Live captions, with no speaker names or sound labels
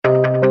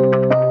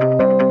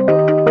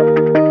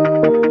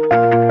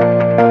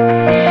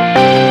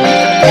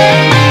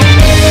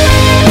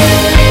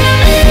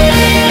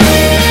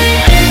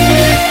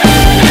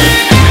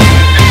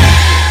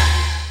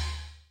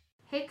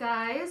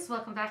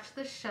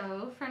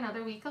show for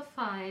another week of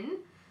fun.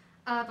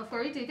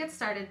 Before we do get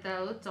started,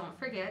 though, don't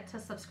forget to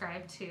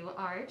subscribe to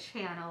our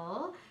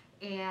channel.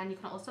 And you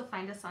can also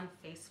find us on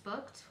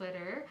Facebook,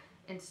 Twitter,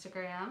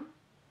 Instagram.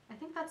 I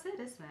think that's it,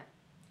 isn't it?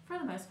 For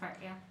the most part,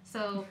 yeah.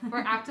 So we're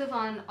active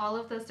on all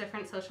of those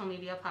different social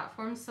media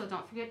platforms. So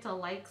don't forget to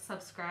like,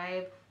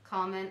 subscribe,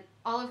 comment,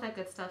 all of that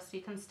good stuff so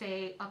you can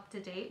stay up to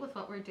date with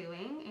what we're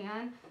doing.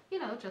 And,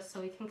 just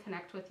so we can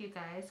connect with you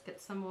guys,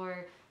 get some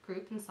more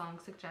group and song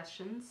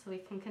suggestions so we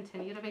can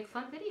continue to make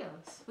fun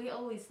videos. We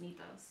always need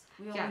those.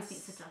 We always need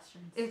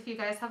suggestions. If you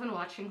guys have been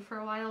watching for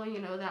a while, you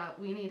know that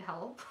we need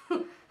help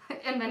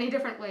in many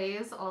different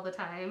ways all the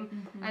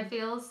time, I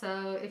feel.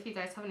 So if you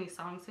guys have any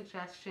song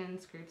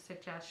suggestions, group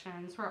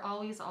suggestions, we're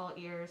always all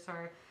ears.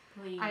 Or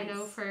Please. I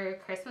know for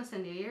Christmas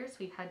and New Year's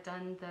we had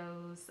done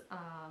those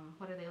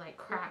what are they, like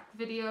crack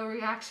video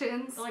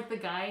reactions, like the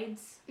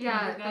guides.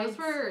 Yeah, guides.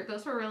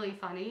 those were really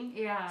funny.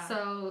 Yeah.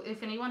 So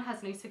if anyone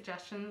has any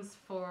suggestions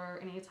for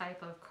any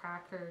type of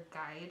crack or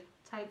guide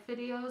type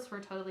videos,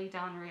 we're totally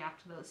down to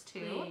react to those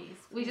too. Please.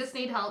 We just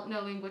need help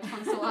knowing which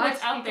ones to watch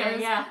out there,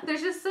 yeah.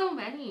 there's just so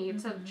many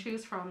to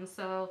choose from.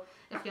 So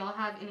if y'all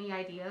have any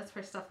ideas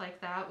for stuff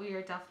like that, we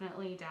are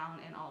definitely down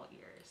in all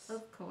ears.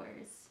 Of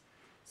course.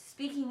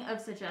 Speaking of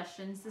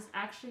suggestions, this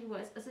actually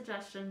was a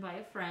suggestion by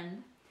a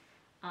friend.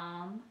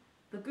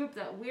 The group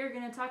that we're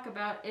going to talk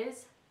about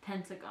is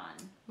Pentagon.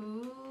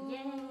 Ooh.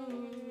 Yay!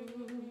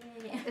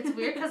 It's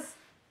weird because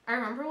I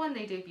remember when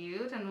they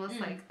debuted and was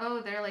like,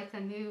 oh, they're like the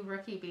new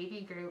rookie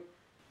baby group.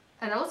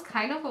 And that was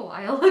kind of a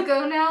while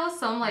ago now,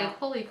 so I'm like,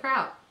 holy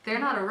crap, they're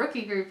not a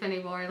rookie group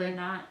anymore. They're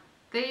not.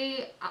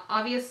 They,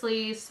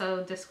 obviously,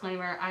 so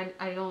disclaimer,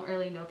 I don't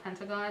really know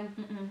Pentagon.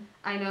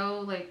 I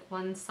know, like,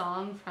 one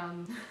song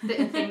from the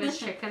infamous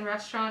chicken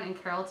restaurant in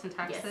Carrollton,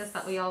 Texas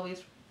that we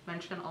always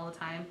mention all the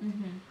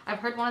time. I've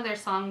heard one of their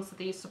songs that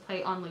they used to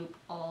play on loop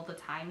all the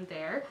time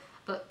there,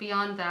 but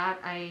beyond that,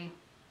 I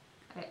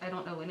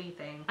don't know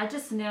anything. I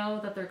just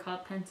know that they're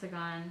called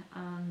Pentagon,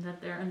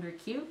 that they're under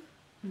Q,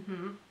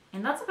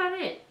 and that's about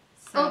it.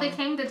 So. Oh, they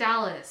came to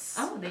Dallas.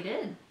 Oh, they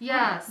did?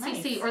 Yeah, oh,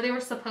 nice. CC, or they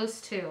were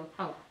supposed to.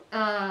 Oh.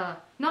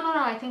 No,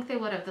 I think they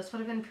would have. This would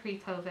have been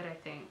pre-COVID, I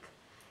think.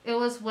 It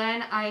was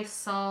when I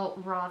saw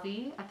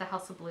Ravi at the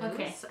House of Blues.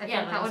 Okay. I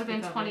think that would have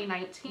been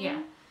 2019.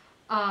 Yeah.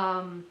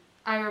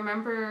 I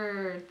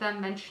remember them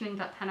mentioning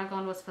that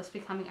Pentagon was supposed to be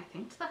coming, I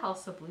think, to the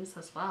House of Blues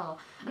as well.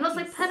 And I was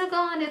like,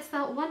 Pentagon, it's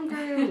that one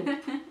group.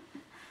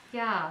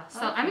 Yeah.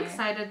 So I'm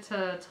excited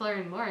to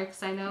learn more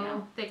because I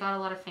know they got a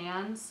lot of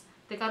fans.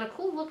 They got a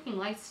cool looking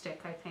light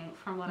stick, I think,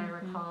 from what I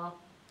recall.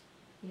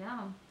 Yeah.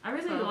 I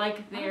really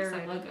like their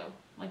logo.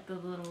 Like the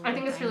little... I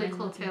think it's really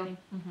cool too.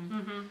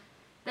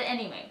 But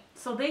anyway,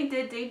 so they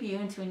did debut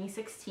in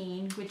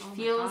 2016, which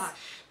feels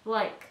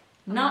like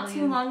not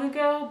too long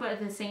ago, but at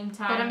the same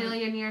time... But a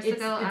million years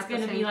ago it's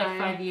going to be like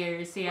 5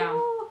 years, yeah.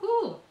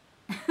 Woohoo!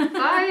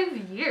 5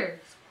 years.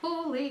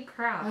 Holy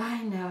crap.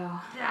 I know.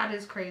 That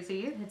is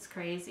crazy. It's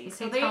crazy.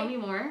 So tell me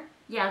more.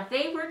 Yeah,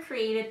 they were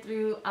created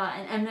through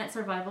an Mnet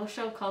survival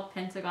show called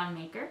Pentagon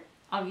Maker,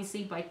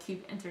 obviously by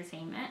Cube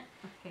Entertainment.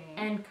 Okay.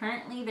 And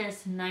currently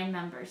there's 9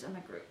 members in the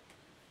group.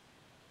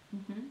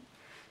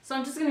 So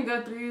I'm just going to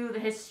go through the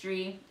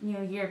history,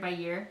 year by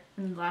year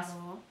in the last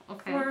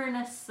 4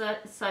 and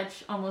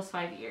such almost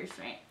 5 years,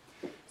 right?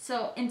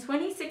 So in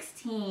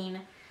 2016,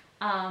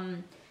 let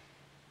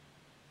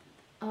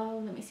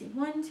me see,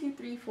 1, 2,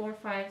 3, 4,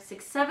 5,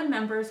 6, 7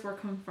 members were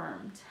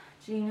confirmed.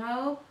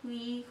 Jino,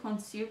 Hui,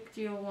 Honsuk,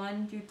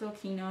 Jio1, Yuto,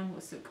 Kino, and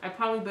Wasuk. I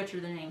probably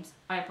butchered their names.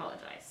 I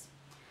apologize.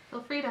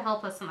 Feel free to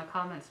help us in the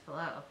comments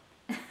below.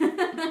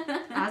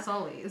 As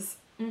always.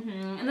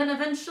 And then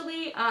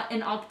eventually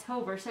in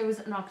October, so it was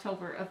in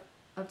October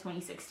of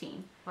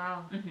 2016.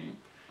 Wow.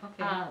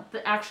 Okay.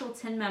 The actual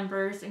 10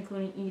 members,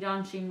 including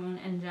Idan, Jimun,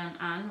 and Jan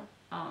An,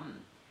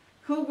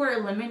 who were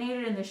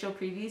eliminated in the show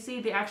previously,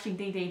 they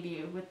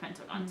debut with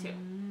Pentagon too.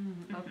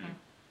 Okay.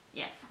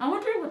 Yeah, I'm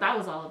wondering what that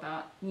was all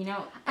about. And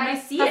I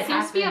see that it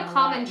seems to be a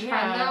common lot.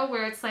 trend though,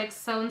 where it's like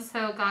so and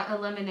so got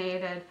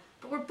eliminated,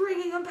 but we're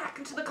bringing him back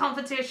into the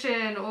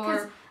competition,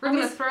 or we're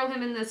going to throw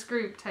him in this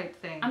group type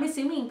thing. I'm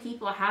assuming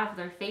people have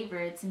their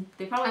favorites, and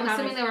they probably. I'm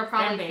assuming they were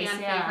probably fan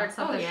favorites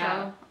of the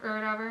show or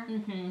whatever.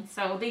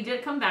 So they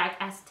did come back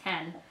as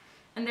 10,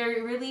 and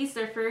they released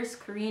their first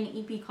Korean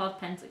EP called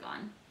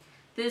Pentagon.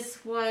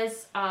 This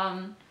was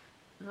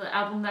the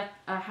album that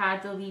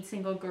had the lead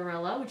single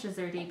Gorilla, which is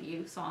their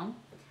debut song,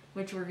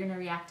 which we're gonna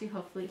react to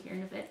hopefully here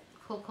in a bit.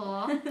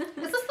 Cool. Is this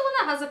the one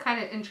that has a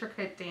kind of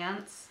intricate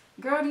dance?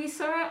 Girl, you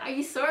sure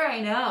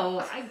I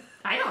know.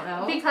 I don't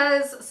know.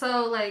 Because,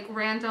 so, like,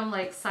 random,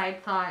 like,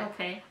 side thought.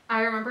 Okay.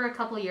 I remember a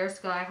couple years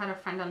ago, I had a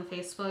friend on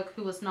Facebook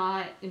who was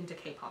not into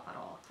K-pop at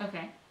all.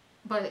 Okay.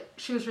 But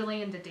she was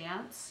really into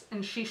dance,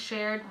 and she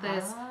shared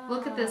this,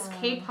 look at this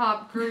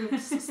K-pop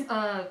group's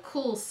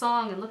cool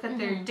song, and look at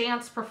their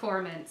dance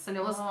performance. And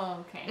it was,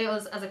 it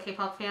was, as a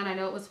K-pop fan, I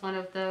know it was one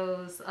of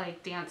those,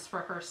 like, dance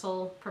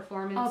rehearsal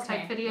performance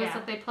type videos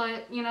that they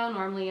put,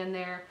 normally in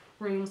their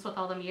rooms with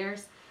all the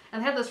mirrors.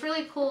 And they had this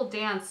really cool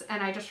dance,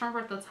 and I just remember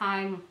at the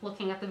time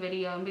looking at the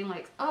video and being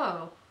like,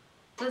 oh,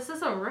 this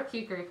is a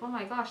rookie group. Oh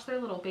my gosh, they're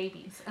little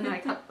babies. And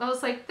then I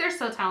was like, they're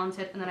so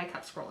talented. And then I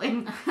kept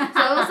scrolling. So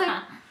I was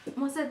like,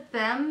 was it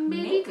them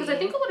maybe? Because I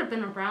think it would have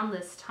been around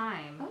this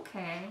time.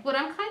 Okay. What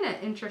I'm kind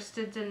of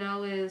interested to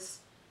know is,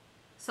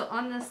 so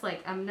on this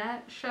like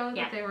Mnet show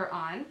that they were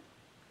on,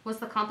 was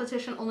the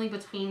competition only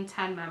between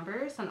 10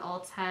 members and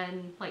all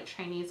 10 like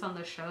trainees on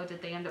the show,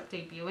 did they end up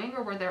debuting,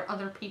 or were there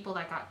other people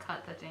that got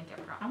cut that didn't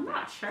get brought I'm back?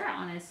 not sure,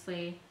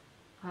 honestly.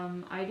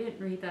 I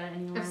didn't read that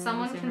anywhere. If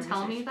someone can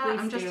tell me that,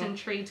 I'm just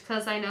intrigued,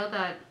 because I know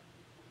that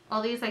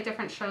all these like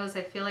different shows,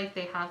 I feel like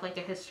they have like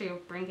a history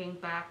of bringing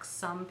back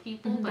some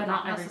people, but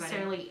not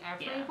necessarily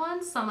everyone.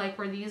 Yeah. So I'm like,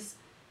 were these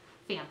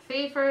fan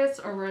favorites,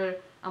 or were,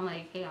 I'm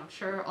like, hey, I'm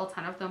sure all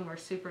 10 of them were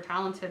super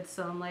talented.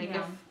 So I'm like,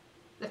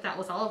 if that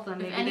was all of them,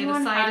 maybe they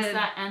decided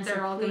that answer,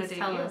 they're all going to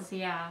debut. Tell us,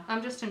 yeah.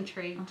 I'm just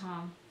intrigued.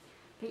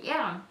 But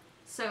yeah,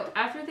 so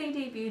after they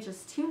debuted,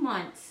 just 2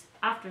 months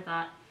after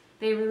that,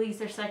 they released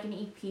their second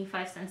EP,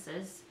 Five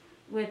Senses,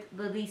 with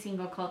the lead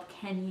single called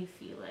Can You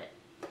Feel It?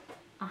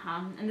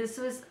 And this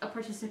was a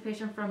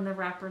participation from the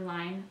rapper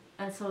Line,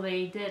 and so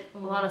they did a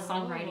lot of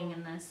songwriting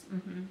in this.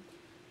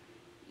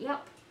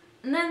 Yep.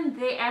 And then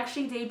they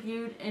actually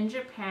debuted in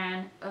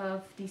Japan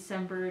of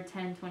December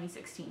 10,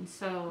 2016.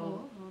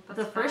 So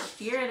the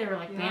first year they were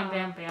like bam,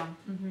 bam, bam.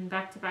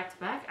 Back to back to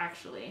back,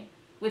 actually.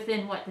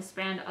 Within the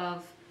span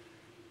of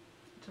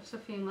just a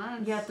few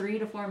months. Yeah, 3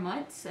 to 4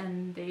 months,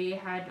 and they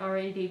had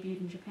already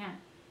debuted in Japan.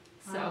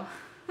 So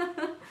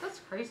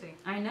that's crazy.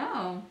 I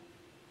know.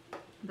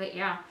 But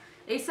yeah,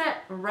 they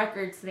set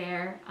records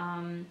there,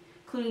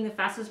 including the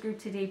fastest group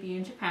to debut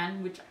in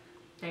Japan, which,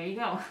 there you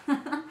go.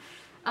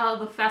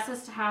 The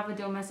fastest to have a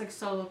domestic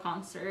solo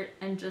concert,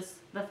 and just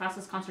the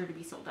fastest concert to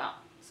be sold out.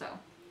 So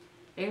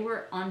they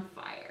were on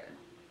fire.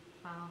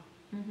 Wow.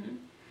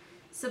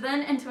 So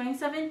then in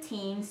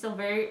 2017, still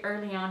very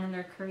early on in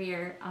their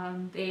career,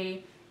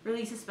 they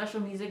released a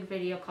special music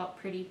video called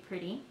Pretty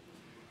Pretty.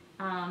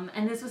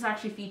 And this was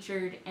actually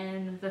featured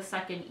in the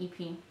second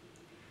EP.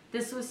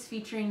 This was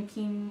featuring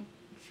Kim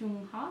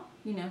Chung-ha.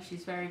 You know,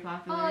 she's very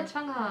popular. Oh,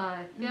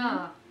 Chung-ha.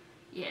 Yeah.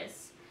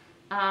 Yes.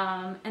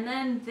 And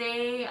then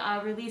they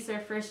released their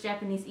first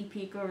Japanese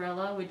EP,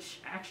 Gorilla, which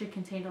actually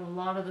contained a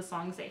lot of the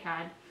songs they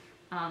had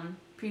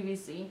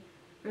previously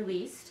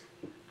released.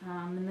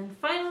 And then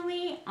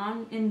finally,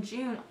 in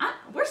June,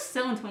 we're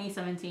still in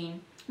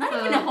 2017. Not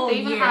even a whole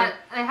year.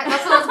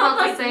 That's what I was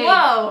about to say.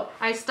 Whoa!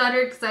 I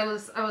stuttered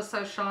because I was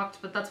so shocked,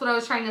 but that's what I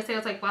was trying to say. I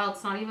was like, wow,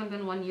 it's not even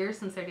been 1 year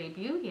since their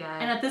debut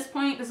yet. And at this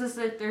point, this is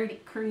their third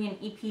Korean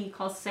EP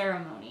called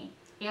Ceremony.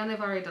 And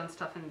they've already done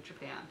stuff in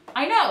Japan.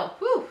 I know!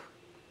 Whew!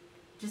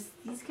 Just,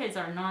 these kids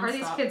are nonstop. Are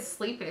these kids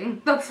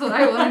sleeping? That's what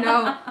I want to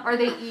know. Are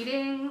they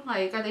eating?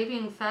 Like, are they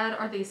being fed?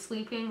 Are they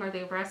sleeping? Are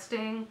they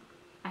resting?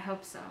 I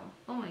hope so.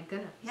 Oh my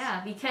goodness.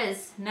 Yeah,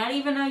 because not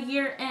even a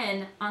year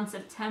in, on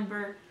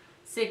September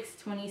 6,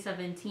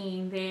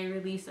 2017, they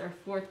released their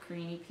fourth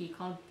Korean EP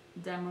called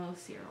Demo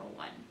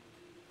 01.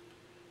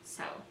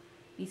 So,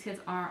 these kids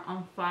are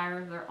on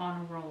fire, they're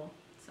on a roll.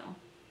 So,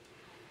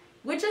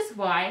 which is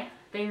why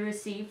they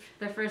received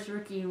their first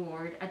Rookie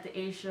Award at the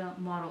Asia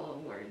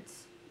Model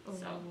Awards.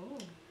 So,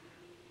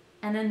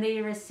 and then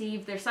they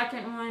received their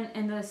second one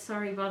in the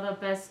Soribada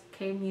Best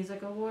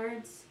K-Music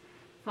Awards,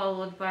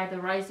 followed by the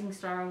Rising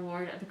Star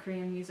Award at the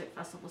Korean Music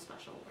Festival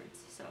Special Awards.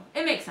 So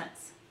it makes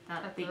sense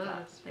that they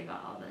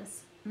got all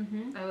this.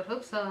 I would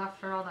hope so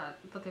after all that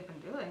they've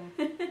been doing.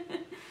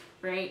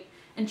 Right.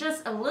 And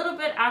just a little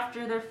bit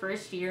after their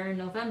first year in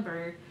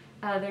November,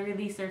 they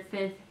released their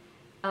fifth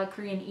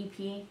Korean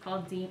EP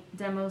called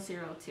Demo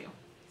 02.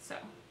 So,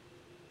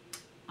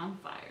 on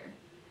fire.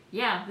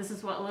 Yeah, this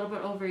is a little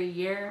bit over a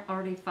year,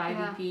 already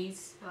 5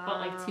 EPs,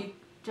 but 2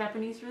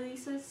 Japanese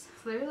releases.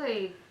 So they're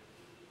like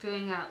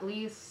doing at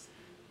least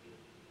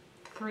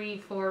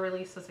 3-4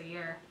 releases a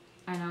year.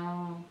 I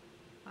know.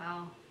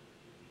 Wow.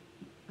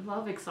 A lot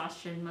of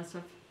exhaustion must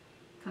have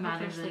come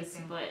out of this,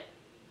 but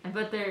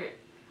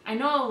I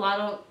know a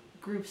lot of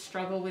groups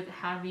struggle with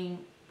having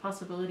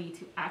possibility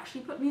to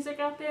actually put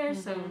music out there,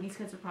 so these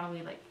kids are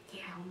probably like,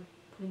 yeah, we're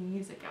putting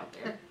music out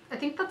there. I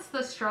think that's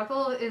the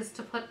struggle, is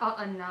to put out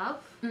enough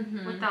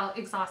without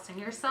exhausting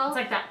yourself. It's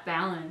like that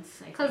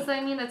balance. Because I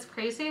mean, it's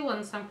crazy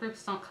when some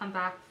groups don't come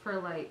back for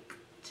like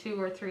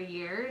 2 or 3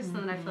 years, and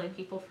then I feel like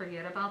people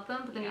forget about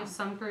them. But then you have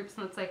some groups,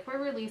 and it's like,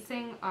 we're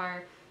releasing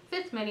our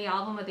 5th mini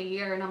album of the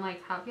year, and I'm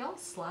like, have y'all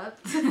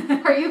slept?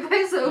 Are you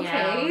guys okay?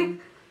 Yeah.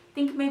 I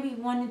think maybe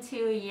 1 to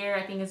 2 a year,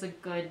 I think, is a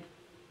good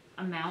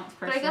amount,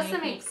 personally. But I guess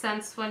it makes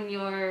sense when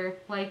you're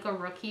like a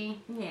rookie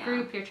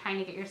group, you're trying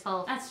to get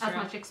yourself as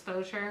much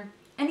exposure.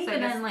 And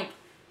even then, like,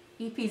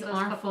 EPs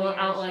aren't full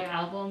out like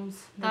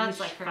albums. Maybe it's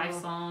like 5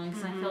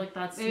 songs. I feel like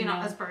that's maybe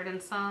not as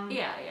burdensome.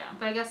 Yeah.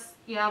 But I guess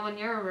when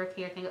you're a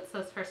rookie, I think it's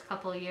those first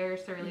couple of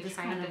years to really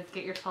trying to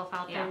get yourself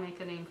out there and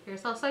make a name for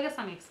yourself. So I guess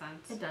that makes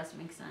sense. It does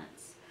make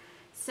sense.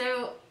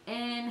 So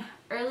in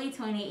early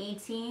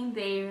 2018,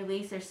 they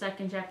released their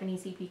second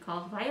Japanese EP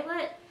called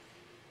Violet.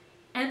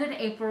 And in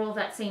April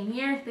that same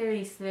year, they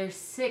released their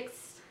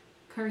 6th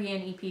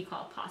Korean EP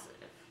called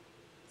Positive.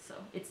 So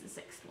it's the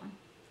 6th one.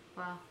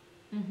 Wow.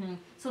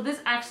 So this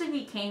actually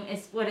became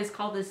what is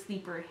called a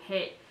sleeper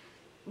hit,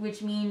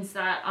 which means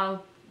that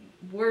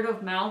word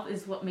of mouth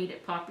is what made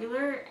it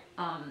popular.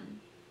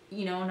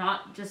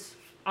 Not just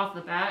off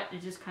the bat.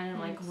 It just kind of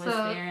like was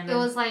there. And it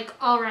was like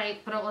all right,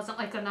 but it wasn't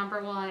like a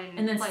number one.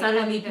 And then like,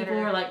 suddenly people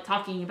were like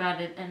talking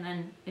about it, and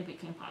then it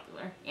became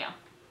popular. Yeah.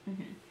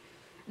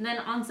 And then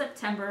on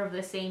September of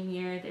the same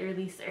year, they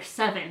released their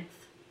 7th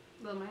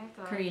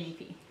Korean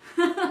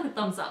EP.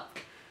 Thumbs up.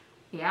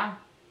 Yeah.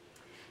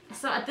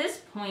 So at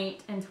this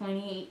point in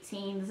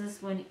 2018, this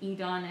is when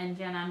E'Dawn and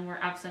Janan were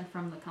absent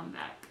from the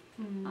comeback.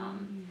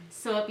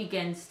 So it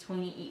begins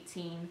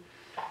 2018.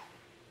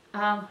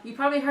 You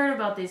probably heard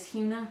about this,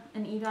 Hyuna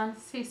and E'Dawn.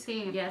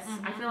 CC. Yes,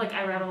 I feel like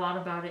I read a lot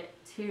about it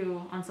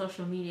too on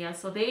social media.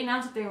 So they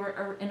announced that they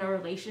were in a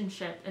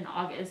relationship in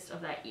August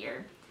of that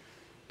year.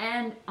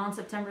 And on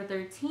September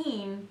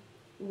 13,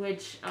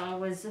 which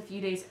was a few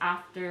days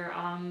after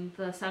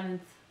the 7th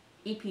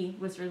EP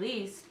was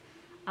released,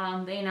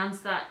 they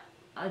announced that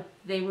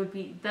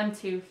them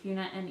two,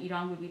 Hyuna and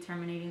E'Dawn, would be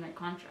terminating their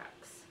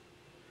contracts.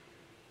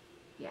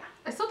 Yeah.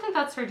 I still think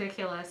that's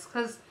ridiculous,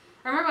 because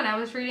I remember when I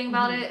was reading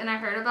about it and I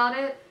heard about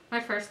it, my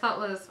first thought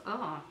was,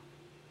 a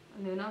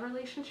Nuna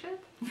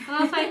relationship? And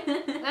I was like,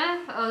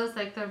 I was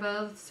like, they're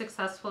both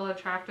successful,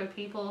 attractive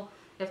people.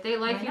 If they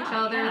like each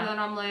other, then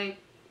I'm like,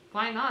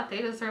 why not?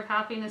 They deserve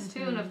happiness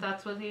too, and if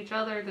that's with each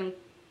other, then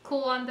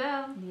cool on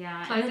them.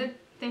 Yeah. So I did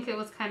think it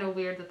was kind of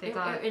weird that they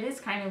got... It is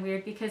kind of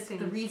weird, because the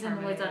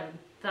reason was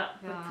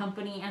that the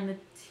company and the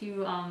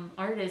two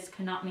artists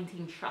could not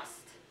maintain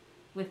trust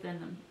within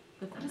them.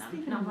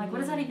 And I'm like, what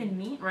does that even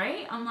mean,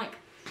 right? I'm like...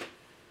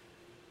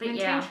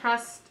 Maintain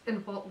trust in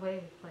what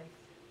way? Like,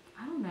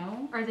 I don't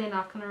know. Are they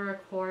not going to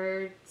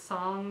record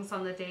songs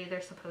on the day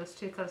they're supposed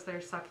to because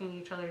they're sucking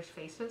each other's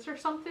faces or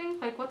something?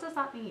 Like, what does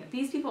that mean?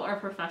 These people are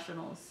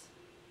professionals.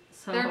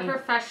 So they're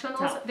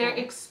professionals. They're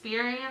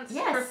experienced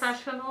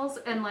professionals.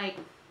 And, like,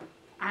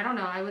 I don't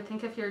know. I would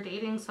think if you're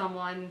dating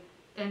someone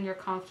and you're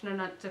confident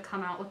enough to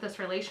come out with this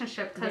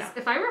relationship, because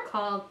if I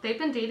recall, they've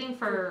been dating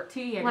for 2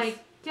 years.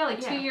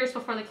 2 years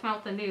before they came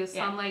out with the news.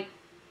 So I'm like,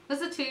 this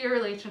is a 2-year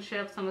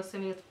relationship, so I'm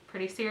assuming it's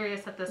pretty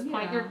serious at this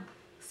point. You're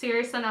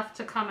serious enough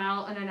to come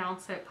out and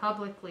announce it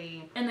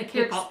publicly. And the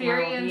You're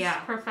experienced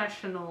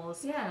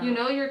professionals. Yeah. You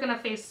know you're going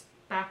to face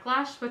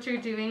backlash, but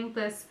you're doing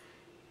this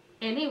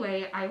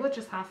anyway. I would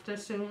just have to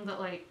assume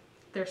that, like,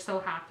 they're so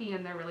happy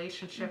in their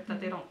relationship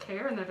that they don't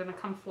care and they're going to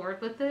come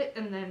forward with it,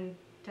 and then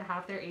to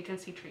have their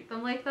agency treat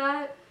them like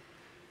that.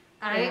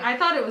 I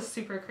thought it was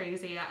super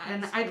crazy,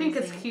 and I think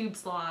it's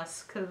Cube's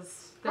loss,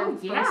 because they're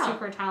both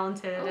super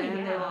talented,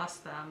 and they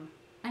lost them.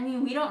 I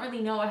mean, we don't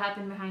really know what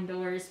happened behind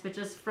doors, but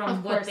just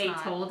from what they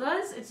told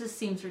us, it just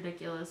seems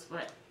ridiculous.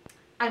 But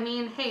I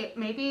mean, hey,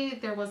 maybe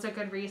there was a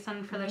good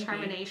reason for the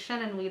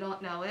termination, and we don't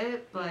know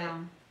it.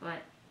 But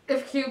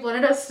if Cube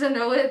wanted us to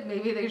know it,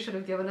 maybe they should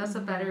have given us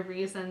a better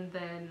reason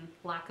than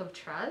lack of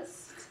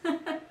trust.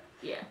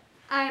 Yeah.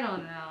 I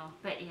don't know.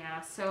 But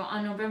yeah, so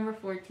on November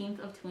 14th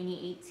of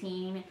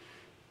 2018,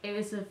 it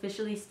was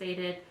officially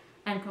stated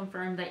and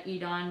confirmed that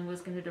E'Dawn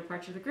was going to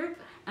depart the group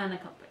and the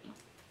company.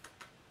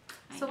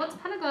 So what's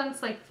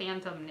Pentagon's, like,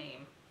 fandom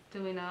name?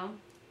 Do we know?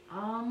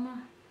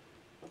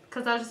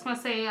 Because I was just going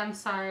to say, I'm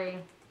sorry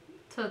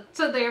to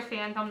their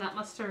fandom. That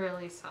must have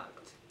really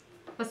sucked.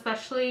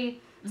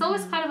 Especially, it's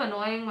always kind of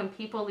annoying when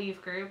people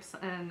leave groups,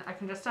 and I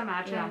can just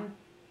imagine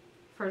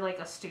for, like,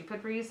 a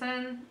stupid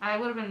reason. I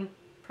would have been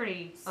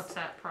pretty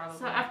upset, probably.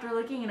 So after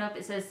looking it up,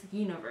 it says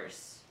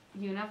Universe.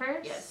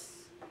 Universe? Yes.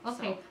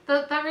 Okay.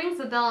 So, that rings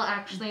a bell,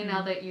 actually,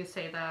 now that you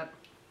say that.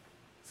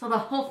 So the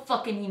whole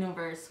fucking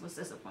universe was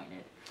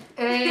disappointed.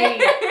 Hey,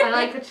 I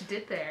like what you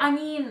did there. I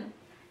mean,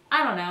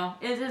 I don't know.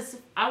 It just,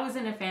 I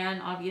wasn't a fan,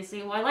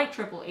 obviously. Well, I like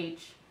Triple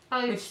H.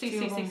 Oh, which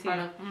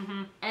CCCC.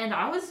 And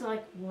I was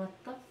like, what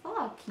the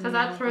fuck? Because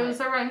that throws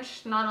a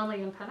wrench not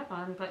only in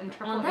Pentagon, but in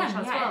Triple H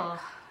as well.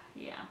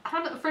 Yeah. I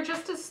don't know, for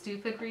just a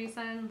stupid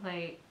reason,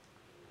 like,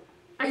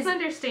 I can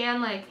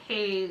understand, like,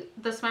 hey,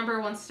 this member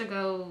wants to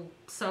go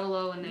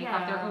solo and they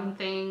have their own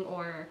thing,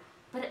 or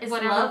but is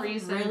whatever love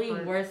reason. Really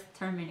worth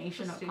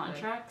termination of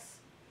contracts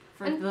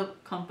for the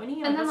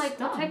company? And then, like,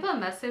 what type of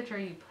message are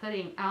you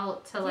putting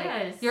out to,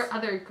 like, your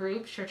other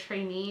groups, your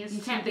trainees,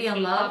 you can't to be the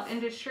in love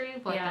industry?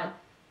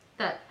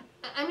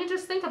 I mean,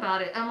 just think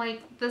about it. And,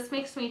 like, this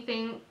makes me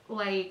think,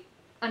 like,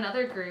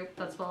 another group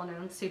that's well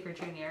known, Super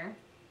Junior,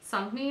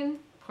 Sungmin.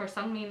 Poor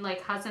Sungmin,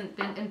 like, hasn't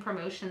been in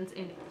promotions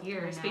in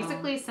years.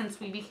 Basically, since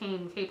we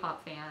became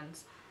K-pop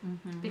fans.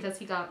 Because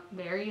he got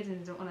married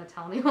and didn't want to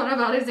tell anyone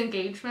about his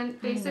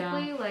engagement,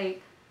 basically.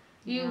 Like,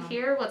 you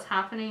hear what's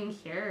happening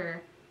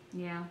here.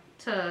 Yeah.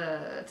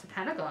 To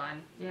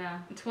Pentagon. Yeah.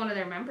 To one of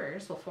their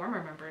members. Well,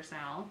 former members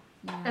now.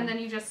 Yeah. And then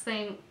you just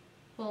think,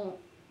 well,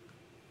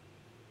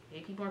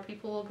 maybe more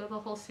people will go the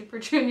whole Super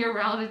Junior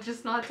route and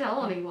just not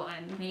tell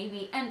anyone.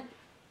 Maybe. And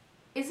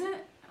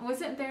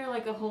wasn't there,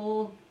 like, a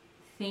whole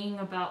thing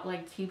about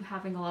like Cube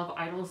having a lot of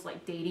idols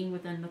like dating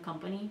within the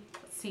company?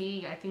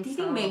 See, I think Do you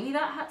so. think maybe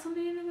that had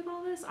something to do with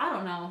all this? I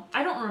don't know.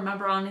 I don't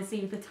remember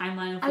honestly the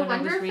timeline of when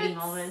I was reading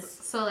all this.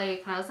 So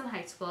like when I was in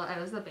high school, I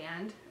was a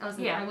band. I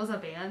was a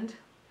band.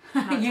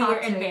 You were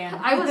in band.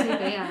 I was in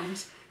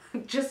band.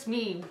 Just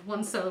me,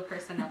 one solo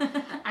person. No.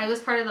 I was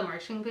part of the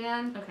marching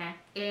band. Okay.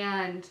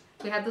 And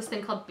we had this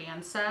thing called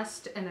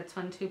Bandcest, and it's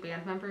when two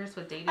band members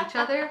would date each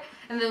other.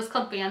 And it was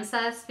called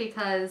Bandcest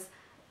because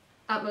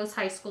at most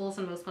high schools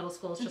and most middle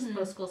schools, just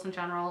most schools in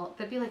general,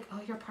 they'd be like,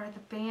 oh, you're part of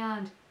the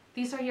band.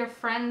 These are your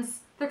friends.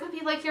 They're going to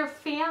be like your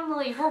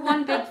family. We're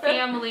one big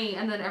family.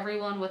 And then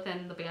everyone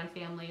within the band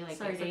family like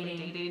basically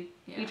dated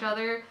each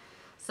other.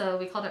 So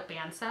we called it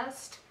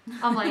Bandcest.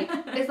 I'm like,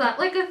 is that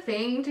like a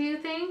thing, do you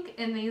think,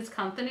 in these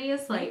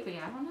companies? Like, maybe,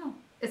 I don't know.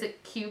 Is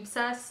it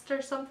Cubecest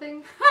or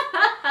something?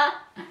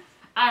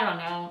 I don't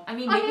know. I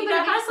mean, maybe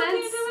that has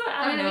something to do with it.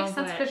 I don't know. It makes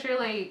sense because you're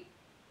like,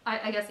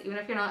 I guess even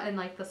if you're not in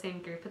like the same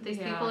group with these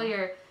people,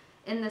 you're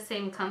in the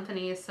same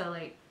company. So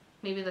like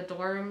maybe the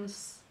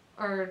dorms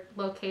are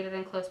located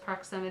in close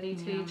proximity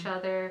to each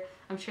other.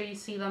 I'm sure you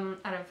see them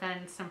at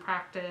events and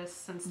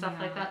practice and stuff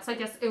like that. So I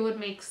guess it would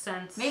make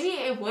sense. Maybe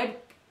it would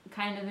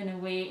kind of in a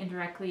way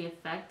indirectly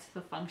affect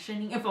the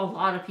functioning if a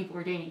lot of people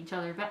were dating each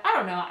other, but I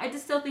don't know. I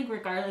just still think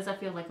regardless, I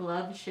feel like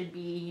love should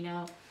be, you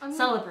know,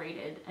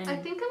 celebrated. And I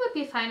think it would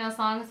be fine as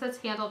long as it's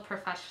handled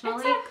professionally.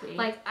 Exactly.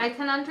 Like I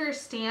can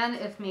understand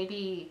if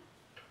maybe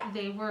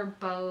they were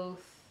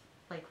both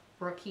like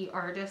rookie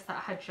artists that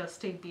had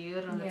just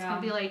debuted and it's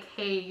gonna be like,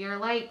 hey, you're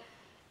like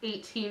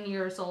 18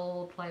 years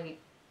old, like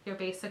you're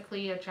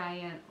basically a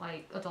giant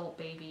like adult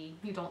baby.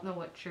 You don't know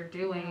what you're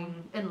doing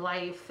in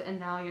life, and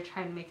now you're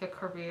trying to make a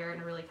career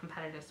in a really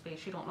competitive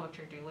space. You don't know what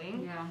you're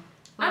doing. Yeah.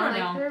 Well, I don't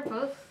know. They're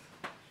both.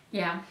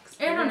 Yeah.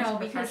 I don't know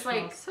because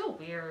like so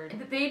weird.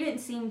 They didn't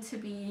seem to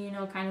be, you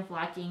know, kind of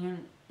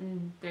lacking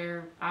in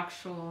their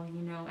actual,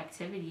 you know,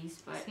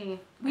 activities, but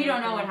we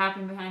don't know what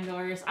happened behind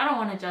doors. I don't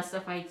want to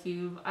justify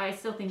Cube. I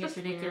still think it's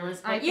ridiculous,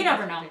 but you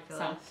never know.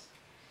 So.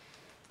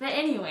 But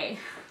anyway,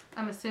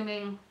 I'm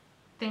assuming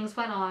things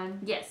went on.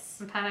 Yes.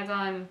 And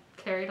Pentagon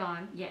carried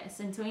on. Yes.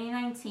 In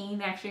 2019,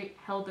 they actually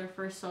held their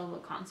first solo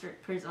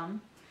concert,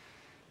 Prism.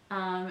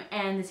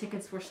 And the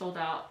tickets were sold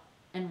out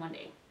in one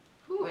day.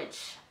 Ooh.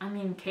 Which, I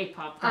mean,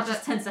 K-pop, that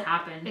just tends to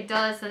happen. It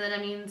does. And then,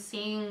 I mean,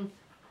 seeing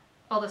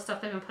all the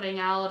stuff they've been putting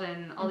out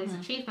and all these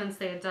achievements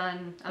they had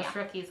done as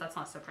rookies, that's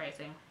not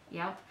surprising.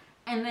 Yep.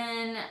 And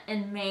then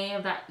in May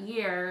of that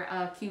year,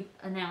 Cube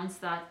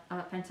announced that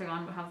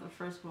Pentagon would have the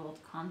first world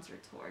concert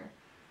tour.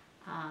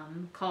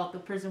 Called the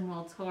Prism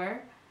World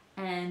Tour,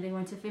 and they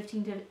went to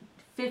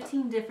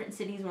 15 different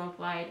cities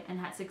worldwide and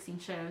had 16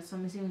 shows. So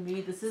I'm assuming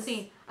maybe this is.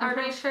 I'm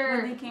pretty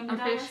sure they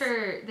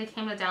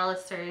came to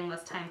Dallas during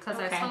this time because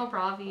I saw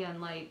Bravi in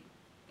like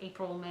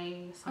April,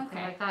 May, something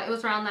like that. It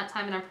was around that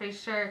time, and I'm pretty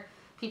sure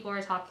people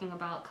were talking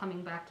about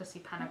coming back to see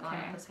Pentagon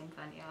at the same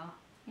venue.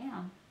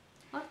 Yeah,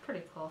 that's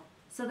pretty cool.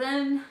 So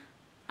then,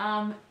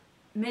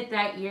 mid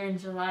that year in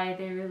July,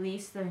 they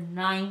released their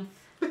 9th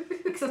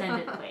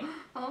extended play.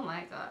 Oh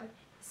my god.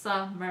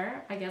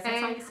 Summer, I guess that's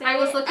how you say it. I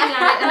was looking at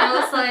it and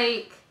I was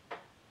like,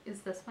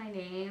 is this my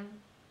name?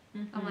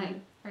 I'm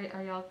like,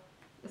 are y'all,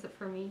 is it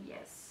for me?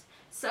 Yes.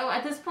 So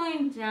at this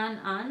point, Jan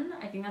An,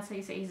 I think that's how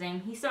you say his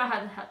name, he still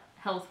had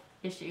health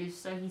issues,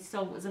 so he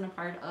still wasn't a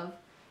part of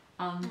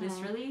this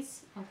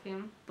release. Okay.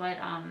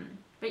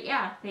 But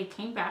yeah, they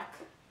came back.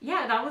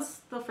 Yeah, that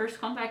was the first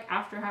comeback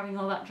after having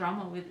all that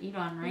drama with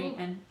E'Dawn, right? Ooh,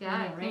 and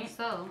yeah, I think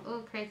so.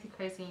 Oh,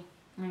 crazy.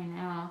 I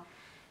know.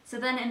 So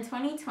then in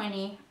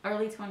 2020,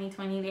 early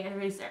 2020, they had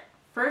released their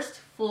first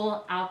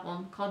full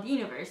album called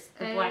Universe,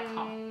 The Black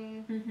Hawk.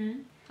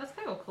 That's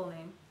kind of a cool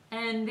name.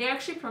 And they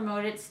actually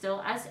promote it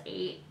still as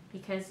 8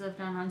 because of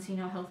Janan's, you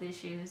know, health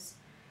issues.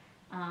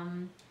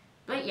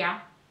 But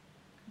yeah,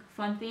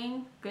 fun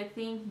thing, good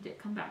thing, he did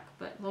come back,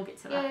 but we'll get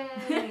to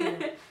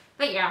that.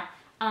 But yeah,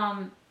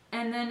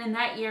 and then in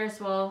that year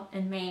as well,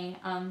 in May,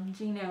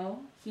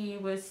 Gino, he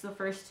was the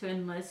first to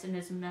enlist in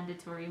his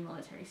mandatory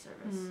military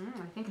service.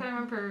 I think I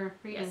remember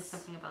reading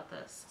something about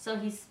this. So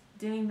he's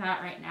doing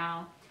that right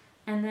now.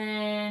 And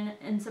then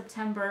in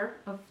September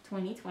of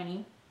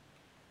 2020,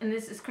 and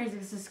this is crazy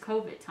because this is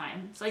COVID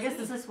time. So I guess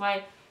this is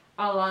why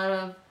a lot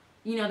of,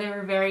 you know, they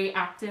were very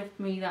active.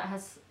 Maybe that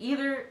has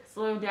either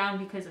slowed down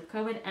because of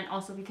COVID and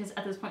also because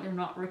at this point they're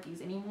not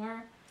rookies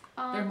anymore.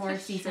 They're more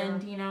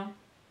seasoned, you know.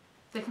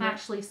 They can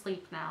actually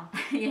sleep now.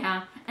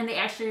 Yeah, and they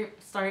actually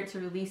started to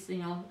release, you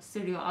know,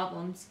 studio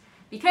albums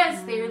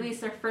because they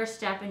released their first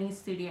Japanese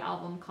studio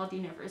album called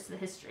Universe: The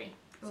History.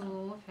 So,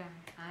 oh, very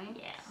nice.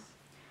 Yeah.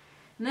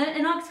 And then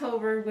in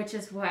October, which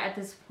is what at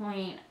this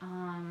point,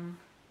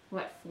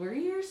 4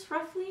 years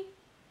roughly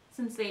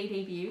since they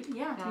debuted?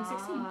 Yeah,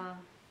 2016.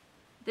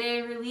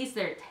 They released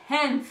their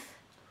 10th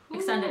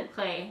extended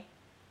play.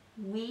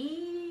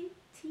 We?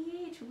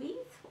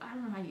 I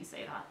don't know how you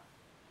say that.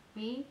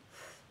 We?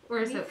 Or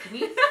is it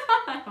we?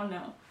 I don't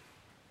know.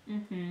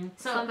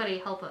 So somebody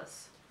help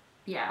us.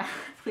 Yeah,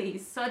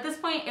 please. So at this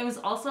point, it was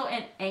also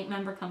an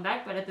 8-member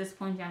comeback, but at this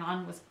point,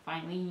 Janon was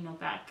finally, you know,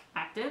 back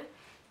active,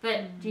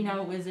 but you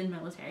know, it was in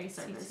military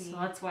service, so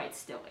that's why it's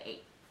still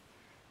 8.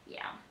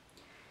 Yeah.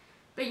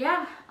 But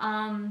yeah,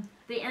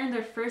 they earned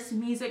their first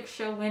music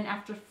show win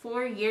after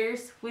 4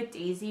 years with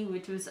Daisy,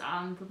 which was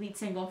the lead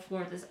single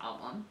for this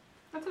album.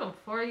 That took them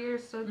 4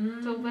 years to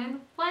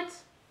win. What?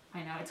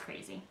 I know, it's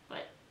crazy,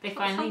 but they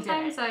finally did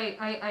it.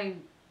 Sometimes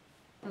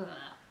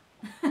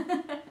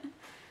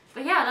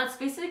But yeah, that's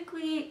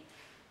basically,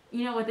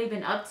 you know, what they've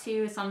been up to.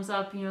 It sums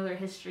up, you know, their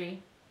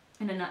history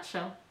in a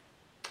nutshell.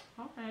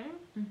 Okay.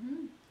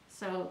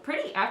 So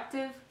pretty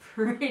active,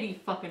 pretty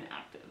fucking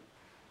active.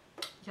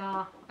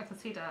 Yeah, I can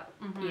see that.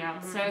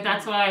 Yeah, so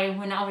that's why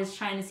when I was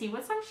trying to see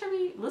what song should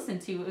we listen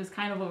to, it was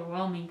kind of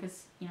overwhelming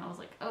because, you know, I was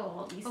like, oh,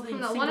 all these from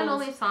singles. the one and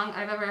only song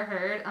I've ever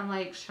heard, I'm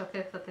like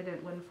shooketh that they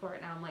didn't win for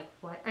it. Now I'm like,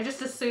 what? I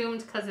just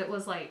assumed because it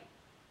was like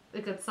a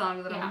good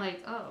song that I'm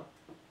like, oh,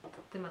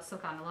 they must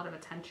have gotten a lot of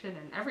attention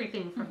and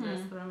everything from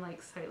this, but I'm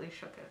like slightly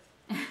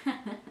shooketh.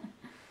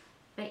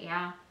 But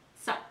yeah,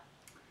 so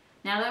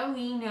now that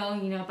we know,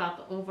 you know, about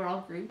the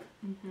overall group,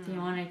 do you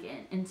want to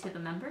get into the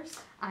members?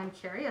 I'm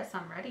curious.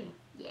 I'm ready.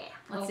 Yeah,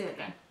 let's do it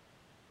then.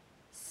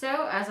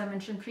 So, as I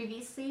mentioned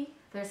previously,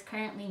 there's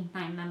currently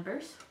 9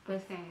 members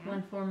with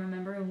 1 former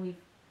member, and we've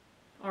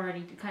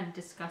already kind of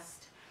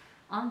discussed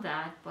on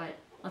that, but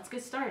let's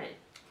get started.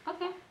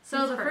 Okay.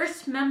 So the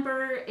first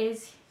member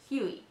is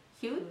Huey.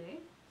 Huey?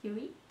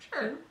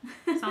 Sure.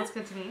 Sounds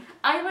good to me.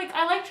 I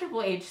like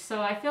Triple H,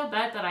 so I feel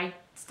bad that I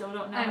still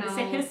don't know how to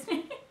say his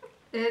name.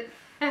 It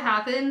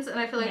happens, and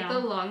I feel like the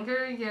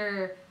longer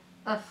you're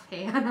a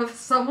fan of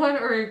someone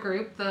or a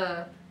group,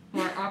 the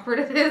more awkward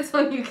it is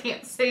when you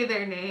can't say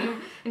their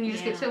name, and you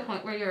just get to a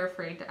point where you're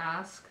afraid to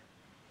ask.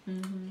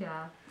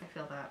 Yeah, I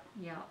feel that.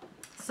 Yeah.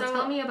 So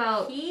tell me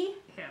about him.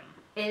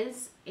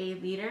 Is a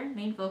leader,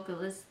 main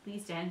vocalist,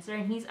 lead dancer,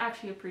 and he's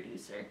actually a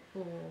producer.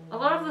 Ooh. A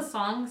lot of the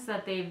songs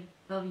that they've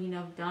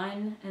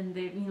done, and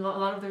they a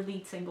lot of their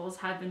lead singles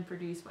have been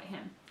produced by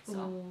him.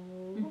 So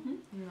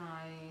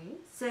nice.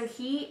 So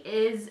he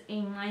is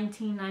a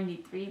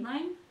 1993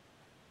 line.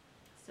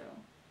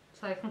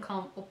 So I can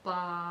call him Oppa.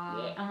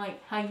 Yeah, I'm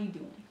like, how you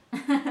doing?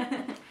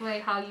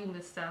 Like, how you,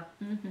 mister?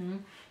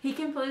 He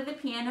can play the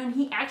piano, and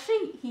he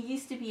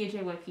used to be a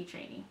JYP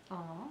trainee.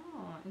 Oh,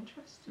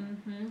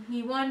 interesting.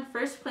 He won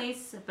first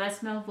place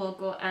Best Male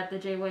Vocal at the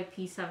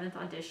JYP 7th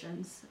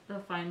auditions, the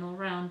final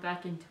round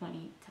back in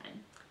 2010.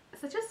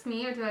 Is it just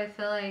me, or do I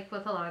feel like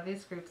with a lot of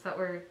these groups that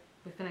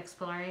we've been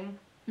exploring,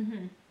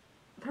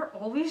 they're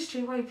always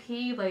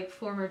JYP, like,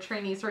 former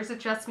trainees, or is it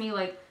just me,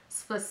 like,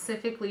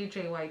 specifically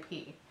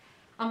JYP?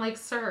 I'm like,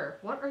 sir,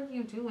 what are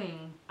you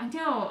doing? I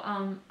know.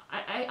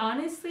 I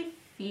honestly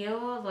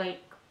feel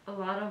like a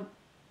lot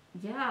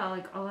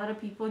of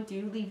people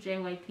do leave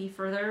JYP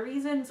for their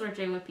reasons, or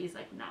JYP is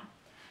like, no.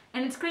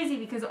 And it's crazy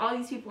because all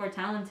these people are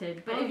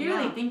talented, but if you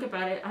really think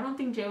about it, I don't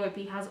think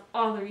JYP has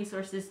all the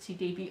resources to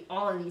debut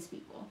all of these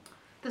people.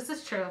 This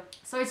is true.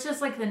 So it's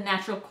just like the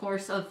natural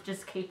course of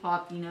just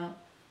K-pop, you know.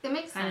 It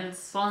makes sense. Kind of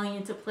falling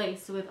into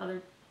place with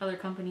other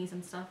companies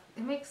and stuff.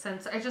 It makes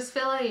sense. I just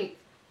feel like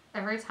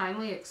every time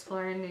we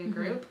explore a new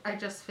group, I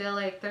just feel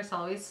like there's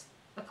always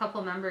a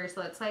couple members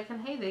that's like,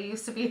 and hey, they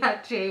used to be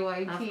at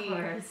JYP. Of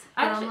course.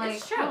 Actually, I'm like,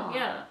 it's true,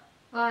 yeah.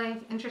 Well,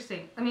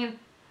 interesting. I mean,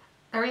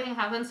 everything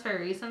happens for a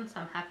reason,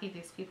 so I'm happy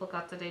these people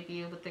got to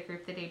debut with the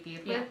group they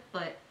debuted with,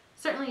 but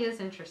certainly is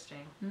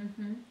interesting.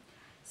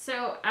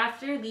 So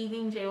after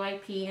leaving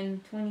JYP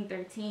in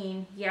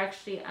 2013, he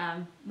actually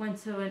went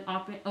to an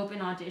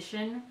open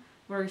audition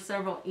where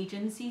several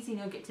agencies,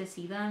 get to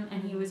see them,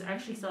 and he was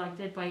actually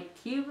selected by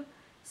Cube,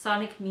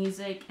 Sonic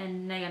Music,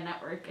 and Nega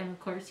Network, and of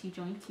course he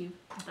joined Cube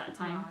at that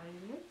time.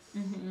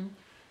 Nice.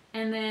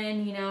 And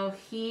then,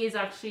 he is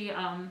actually,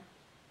 I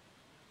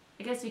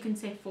guess you can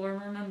say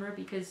former member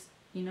because,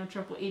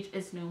 Triple H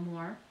is no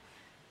more.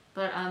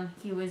 But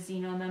he was, a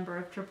member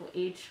of Triple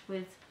H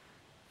with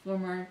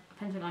former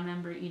Pentagon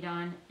member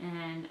Edan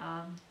and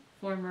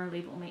former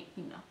label mate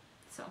Hina.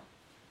 So,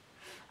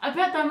 I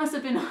bet that must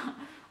have been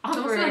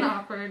awkward. That was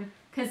awkward.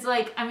 Because,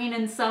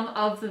 in some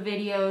of the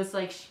videos,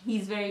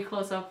 he's very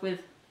close up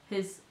with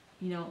his,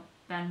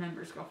 band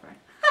member's girlfriend.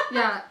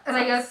 Yeah, and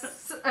I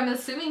guess, I'm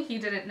assuming he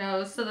didn't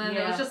know, so then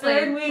it was just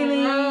third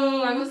wheeling.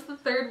 Bro, I was the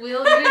third wheel,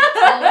 you didn't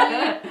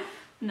tell me.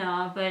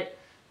 No, but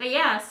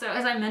yeah, so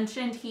as I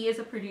mentioned, he is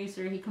a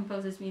producer, he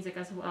composes music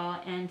as well,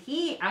 and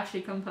he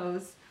actually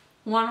composed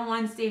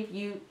 101's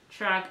debut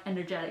track,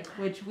 Energetic,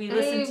 which we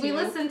listened to. We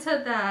listened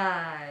to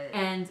that.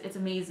 And it's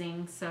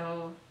amazing,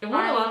 so it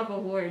won a lot of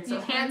awards. You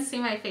can't see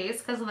my face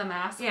because of the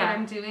mask, but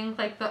I'm doing,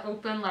 the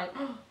open,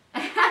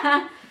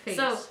 face.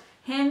 So,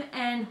 him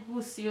and Woo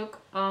Seok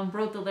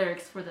wrote the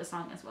lyrics for the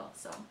song as well,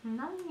 so.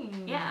 Nice.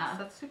 Yeah.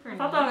 That's super nice.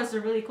 I thought that was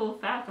a really cool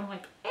fact. I'm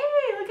like, hey,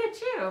 look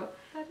at you.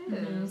 That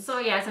is. So,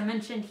 yeah, as I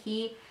mentioned,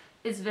 he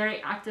is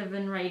very active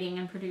in writing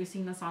and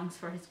producing the songs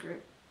for his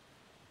group.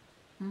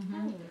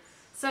 Nice.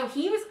 So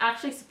he was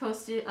actually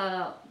supposed to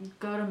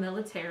go to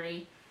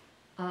military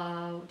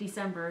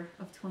December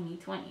of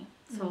 2020,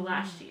 so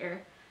last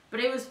year. But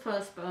it was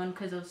postponed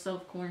because of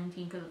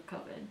self-quarantine because of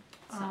COVID.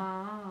 So,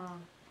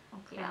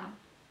 okay. Yeah.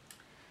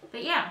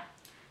 But yeah,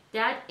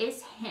 that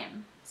is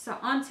him. So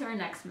on to our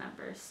next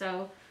member.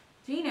 So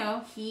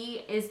Gino,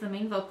 he is the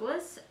main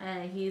vocalist.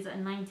 He's a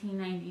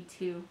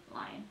 1992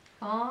 line.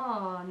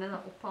 Oh, Nana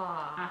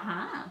Oppa.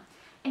 Uh-huh.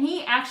 And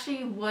he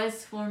actually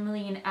was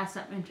formerly in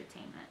SM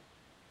Entertainment.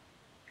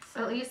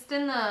 So, at least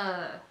in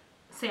the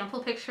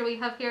sample picture we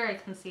have here, I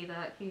can see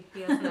that he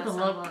has an SM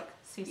look.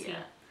 CC.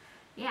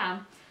 Yeah.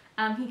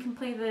 He can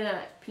play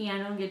the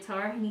piano and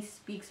guitar, and he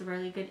speaks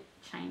really good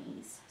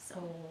Chinese. So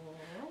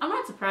I'm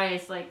not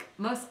surprised. Like,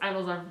 most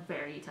idols are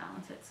very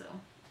talented, so.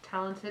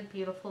 Talented,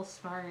 beautiful,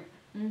 smart.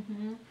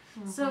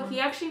 So he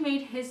actually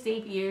made his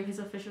debut, his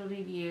official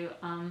debut,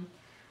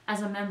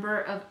 as a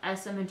member of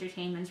SM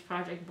Entertainment's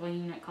Project Boy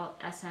unit called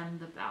SM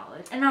The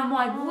Ballad. And I'm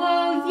like,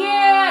 whoa,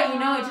 yeah! You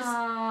know, it just,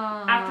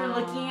 after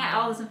looking at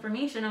all this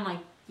information, I'm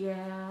like,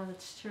 yeah,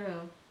 that's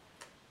true.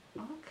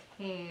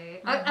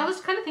 Okay. I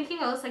was kind of thinking,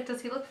 I was like,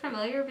 does he look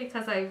familiar?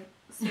 Because I've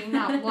seen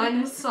that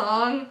one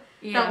song,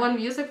 that one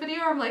music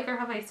video, I'm like, or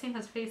have I seen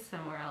his face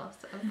somewhere else?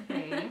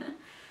 Okay.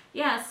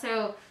 Yeah,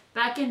 so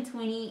back in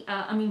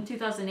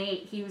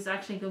 2008, he was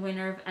actually the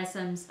winner of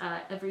SM's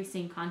Every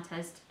Sing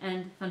contest.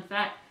 And fun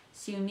fact,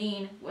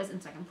 Xiumin was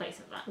in second place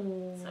of that.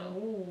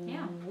 So,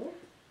 yeah.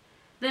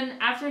 Then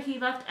after he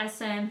left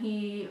SM,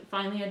 he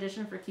finally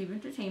auditioned for Cube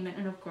Entertainment,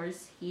 and of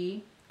course,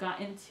 he got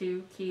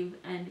into Cube.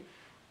 And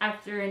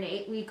after an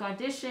 8-week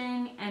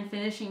audition and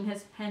finishing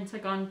his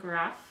Pentagon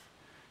graph,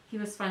 he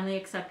was finally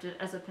accepted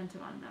as a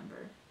Pentagon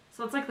member.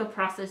 So it's like the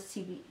process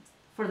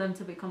for them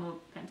to become a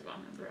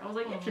Pentagon member. I was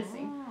like,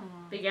 interesting.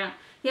 But yeah,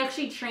 he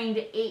actually trained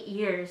 8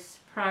 years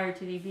prior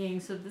to debuting,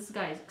 so this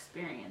guy's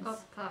experienced. Oh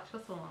gosh,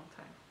 that's a long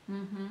time.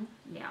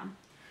 Yeah.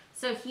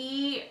 So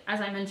he, as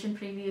I mentioned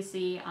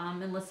previously,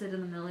 enlisted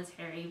in the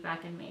military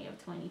back in May of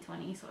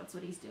 2020, so that's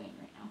what he's doing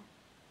right now.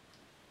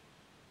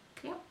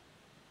 Yep.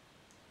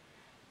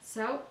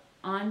 So,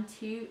 on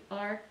to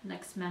our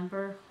next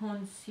member,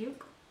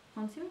 Honseok.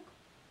 Honseok?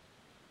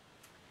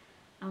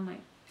 I'm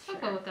like, sure.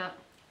 I'll go with that.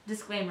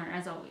 Disclaimer,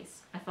 as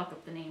always, I fuck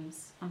up the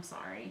names. I'm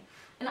sorry.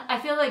 And I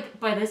feel like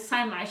by this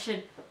time I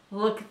should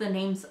look the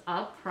names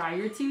up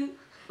prior to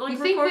like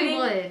you recording. think we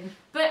would?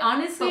 But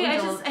honestly, I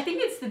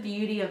think it's the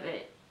beauty of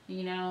it,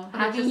 you know,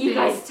 having you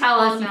guys tell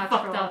us you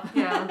fucked up.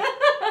 Yeah.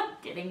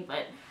 Kidding,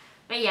 but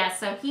yeah.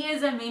 So he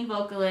is a main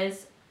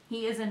vocalist.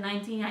 He is a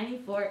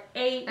 1994.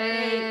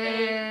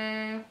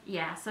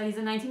 Yeah. So he's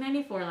a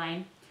 1994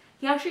 line.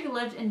 He actually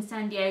lived in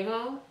San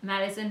Diego,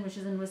 Madison, which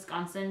is in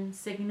Wisconsin,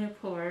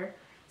 Singapore,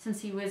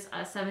 since he was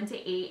 7 to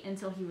 8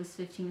 until he was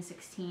 15,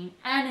 16,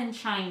 and in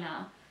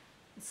China.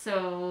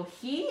 So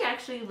he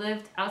actually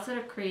lived outside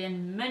of Korea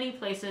in many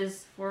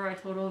places for a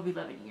total of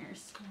 11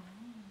 years.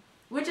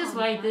 Which is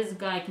why this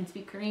guy can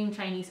speak Korean,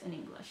 Chinese, and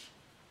English.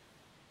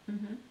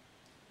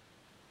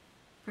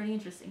 Pretty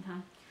interesting,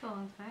 huh? It's a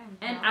long time.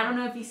 And I don't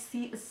know if you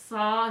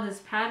saw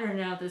this pattern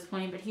now at this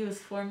point, but he was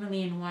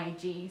formerly in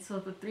YG. So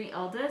the 3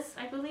 eldest,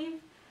 I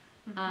believe,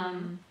 were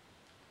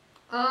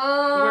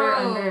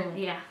under,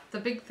 the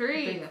big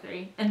 3. The big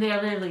 3. And they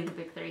are literally the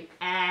big 3.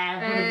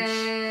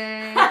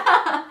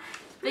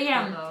 But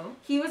yeah,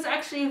 he was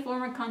actually a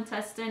former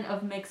contestant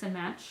of Mix and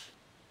Match.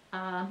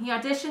 He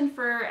auditioned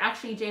for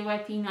actually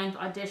JYP 9th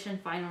audition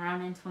final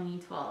round in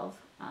 2012.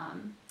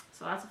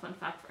 So that's a fun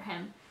fact for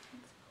him.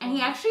 And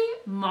he actually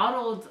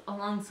modeled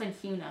alongside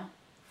Hyuna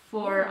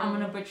for, I'm going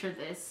to butcher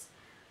this,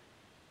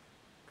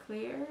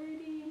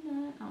 Clarity?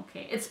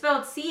 Okay, it's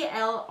spelled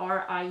CLRIDE.N,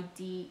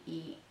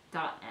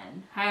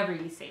 however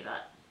you say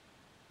that.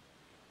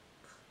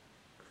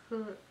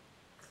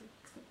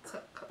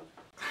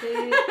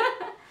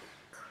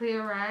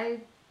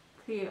 Clear-eyed?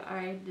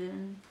 Clear-eyed.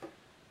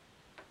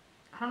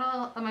 I don't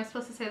know, am I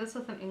supposed to say this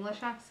with an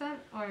English accent?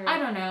 Or I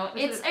don't know.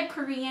 It's a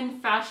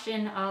Korean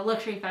fashion,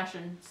 luxury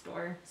fashion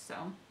store,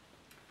 so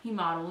he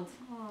modeled.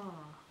 Oh.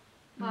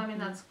 Well, I mean,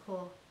 that's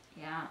cool.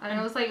 Yeah. And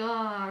I was like,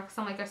 oh, because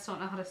I'm like, I just don't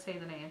know how to say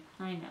the name.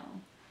 I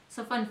know.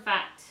 So fun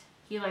fact,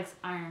 he likes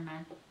Iron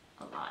Man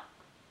a lot.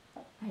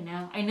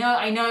 I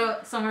know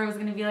Summer was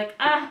going to be like,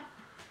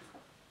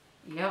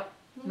 yep.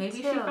 Maybe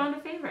she found a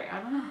favorite.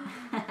 I don't know.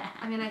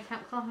 I mean, I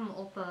can't call him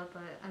Oppa,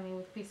 but I mean,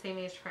 we could be same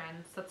age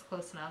friends. That's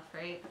close enough,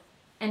 right?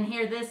 And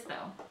hear this,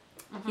 though.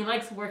 He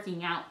likes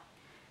working out.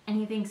 And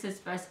he thinks his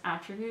best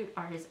attribute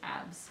are his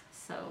abs.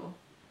 So,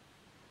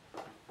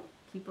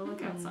 keep a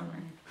lookout,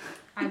 Summer.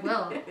 I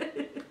will.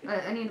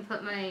 I need to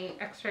put my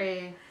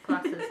x-ray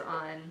glasses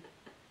on.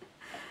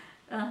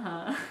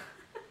 I'm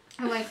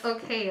like,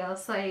 okay. I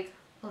was like,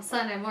 well,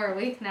 son, I'm more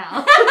awake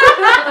now.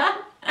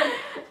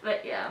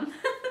 But yeah.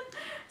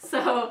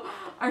 So,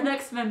 our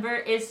next member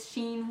is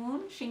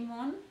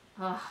Shinwon.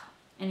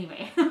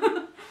 Anyway.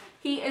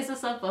 He is a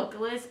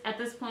sub-vocalist. At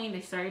this point,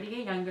 they started to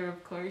get younger,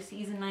 of course.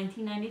 He's a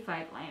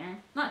 1995 liner.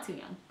 Not too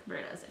young,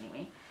 compared to us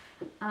anyway.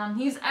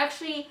 He's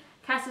actually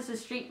cast as a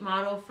street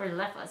model for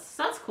Lefas.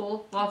 So that's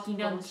cool, walking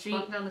down the street.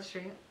 Walking down the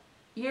street.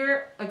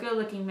 You're a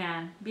good-looking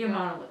man. Be a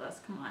model with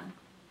us, come on.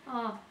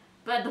 Oh.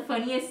 But the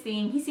funniest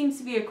thing, he seems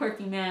to be a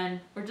quirky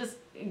man, or just,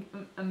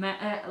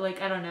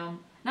 like, I don't know,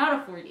 not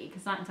a 4D,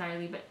 because not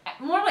entirely, but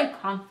more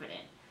like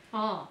confident.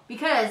 Oh.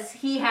 Because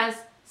he has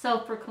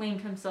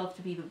self-proclaimed himself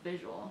to be the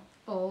visual.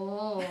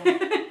 Oh.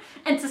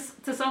 And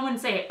to someone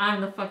say,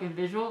 I'm the fucking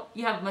visual,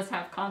 must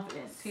have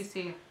confidence.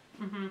 CC.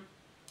 Mm-hmm.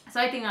 So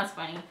I think that's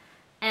funny.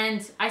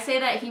 And I say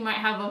that he might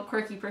have a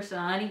quirky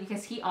personality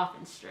because he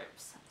often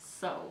strips.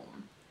 So.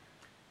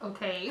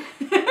 Okay.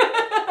 Fun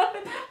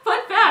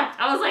fact.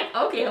 I was like,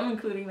 okay, I'm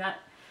including that.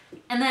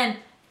 And then,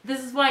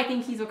 this is why I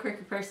think he's a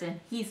quirky person.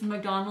 He's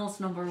McDonald's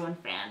 #1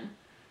 fan.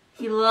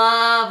 He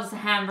loves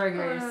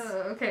hamburgers.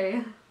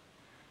 Okay.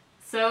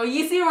 So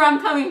you see where I'm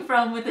coming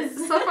from with this.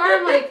 So far,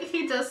 I'm like,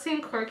 he does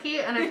seem quirky,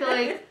 and I feel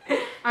like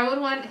I would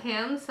want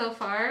him so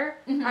far.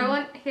 Mm-hmm. I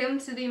want him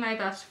to be my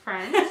best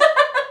friend.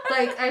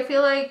 Like, I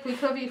feel like we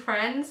could be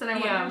friends, and I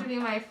want him to be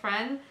my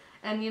friend.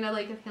 And, you know,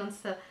 like, if he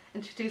wants to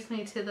introduce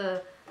me to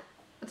the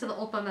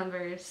Oppa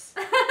members,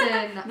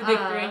 then... the big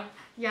three.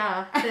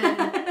 Yeah, then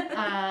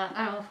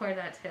I'm all for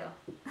that, too.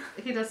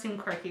 He does seem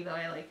quirky, though.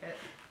 I like it.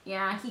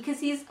 Yeah, because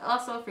he's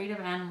also afraid of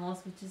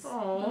animals, which is...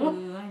 Oh,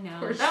 I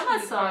know. That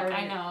must suck,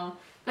 I know.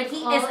 But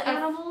he all is...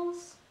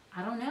 animals?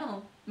 I don't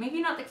know. Maybe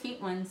not the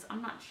cute ones.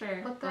 I'm not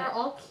sure. But they're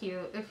all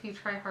cute if you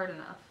try hard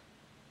enough.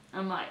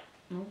 I'm like,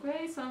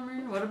 okay,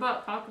 Summer. What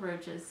about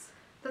cockroaches?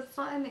 That's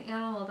not an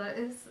animal. That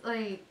is,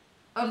 like...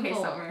 Okay,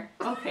 evil. Summer.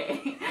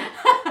 Okay.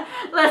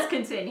 Let's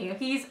continue.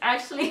 He's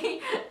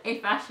actually a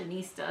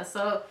fashionista,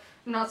 so...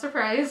 I'm not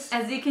surprised.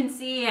 As you can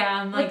see,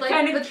 like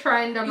kind of the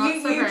trend. I'm not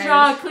surprised. You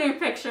draw a clear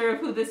picture of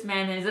who this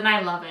man is, and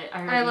I love it.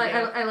 I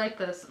like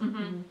this.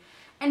 Mm-hmm.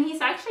 And he's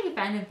actually a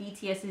fan of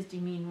BTS's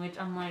Jimin, which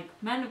I'm like,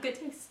 man of good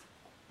taste.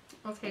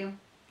 Okay.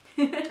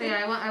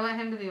 Yeah, I want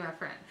him to be my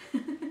friend.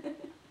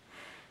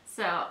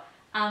 So,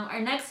 our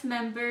next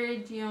member,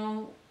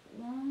 Jeon.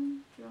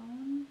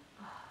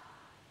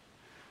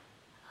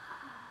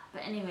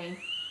 But anyway,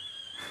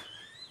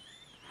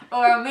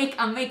 or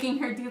I'm making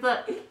her do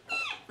the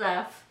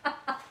laugh.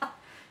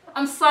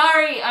 I'm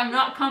sorry, I'm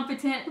not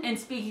competent in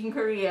speaking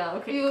Korea.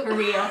 Okay,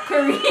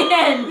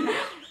 Korean.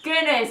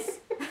 Goodness.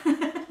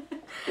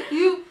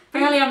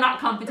 Apparently, I'm not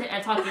competent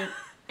at talking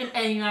in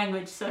any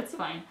language, so it's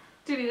fine.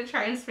 Do you need to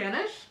try in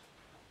Spanish?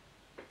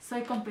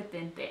 Soy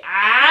competente.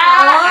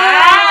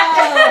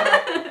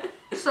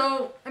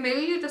 So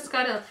maybe you just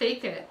gotta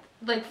fake it.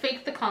 Like,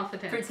 fake the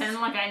confidence.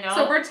 Pretend like I know.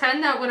 So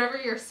pretend that whatever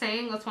you're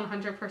saying was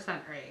 100%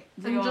 right.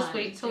 Then just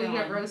wait till you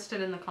get roasted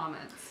in the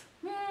comments.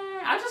 Man,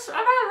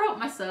 I wrote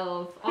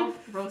myself. I'll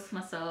roast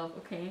myself,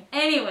 okay?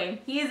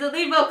 Anyway, he is a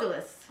lead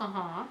vocalist.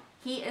 Uh-huh.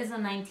 He is a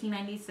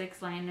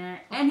 1996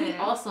 liner, and he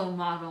also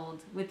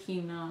modeled with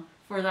Hyuna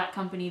for that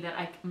company that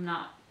I'm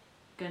not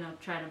gonna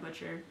try to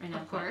butcher right now.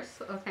 Of course,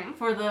 okay.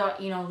 For the,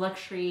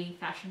 luxury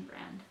fashion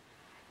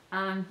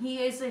brand.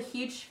 He is a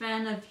huge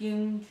fan of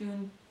Jung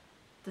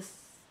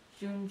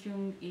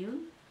Il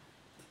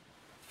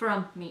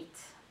from Meet.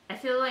 I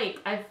feel like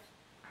I've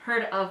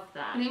heard of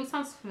that. The name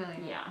sounds familiar.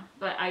 Yeah,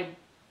 but I'm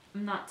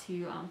not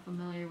too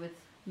familiar with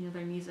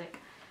their music.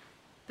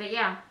 But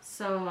yeah,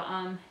 so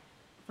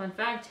fun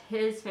fact: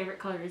 his favorite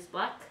color is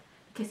black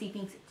because he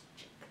thinks it's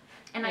chic.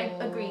 And I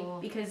agree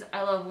because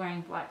I love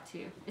wearing black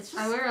too. It's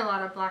just, I wear a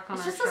lot of black on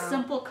my show. It's just a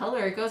simple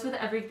color. It goes with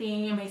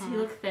everything. It makes you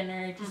look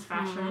thinner, just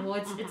fashionable.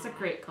 It's a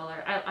great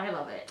color. I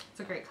love it.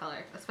 It's a great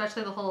color,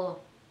 especially the whole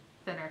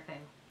thinner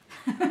thing.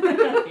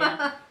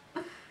 Yeah.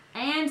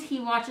 And he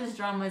watches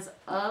dramas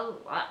a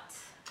lot.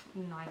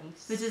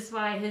 Nice. Which is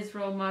why his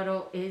role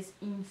model is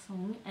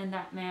In-sung, and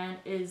that man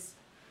is...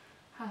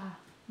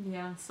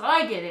 yeah, so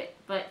I get it.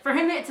 But for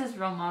him, it's his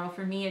role model.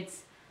 For me,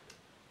 it's...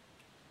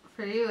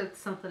 For you, it's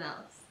something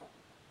else.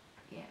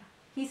 Yeah.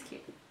 He's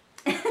cute.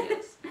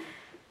 Yes.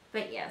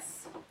 But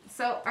yes.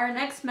 So our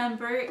next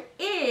member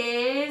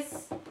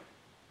is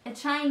a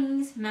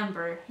Chinese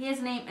member. His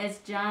name is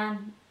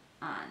John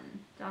An.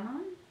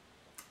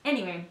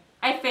 Anyway,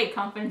 I faked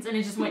confidence and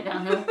it just went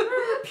downhill.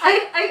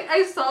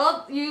 I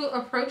saw you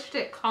approached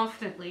it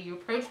confidently. You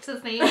approached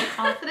his name with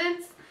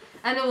confidence,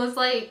 and it was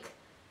like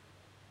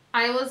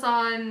I was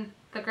on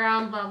the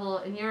ground level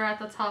and you were at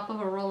the top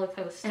of a roller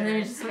coaster. And then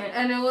it just went.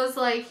 And it was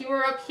like you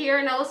were up here,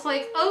 and I was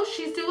like, oh,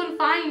 she's doing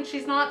fine.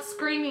 She's not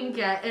screaming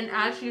yet. And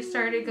as you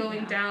started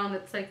going down,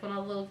 it's like when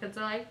all the little kids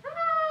are like,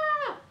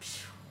 ah!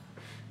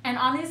 And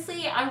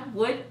honestly, I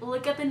would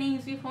look at the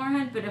names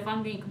beforehand, but if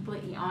I'm being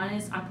completely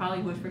honest, I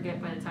probably would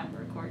forget by the time we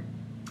record.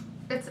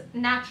 It's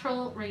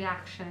natural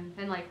reaction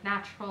and like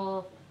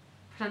natural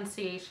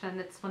pronunciation.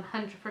 It's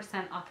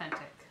 100%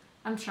 authentic.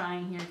 I'm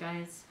trying here,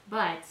 guys,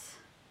 but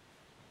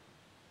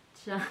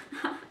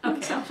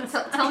okay.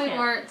 Tell me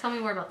more. Tell me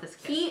more about this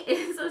kid. He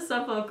is a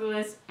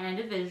sub-vocalist and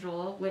a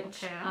visual,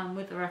 which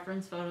with the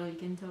reference photo you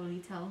can totally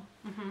tell.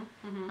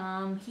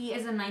 He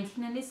is a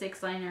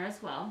 1996 liner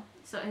as well.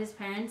 So his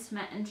parents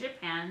met in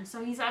Japan.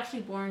 So he's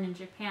actually born in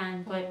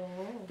Japan, but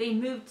they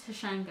moved to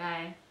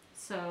Shanghai.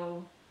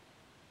 So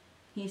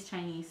he's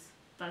Chinese.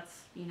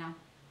 That's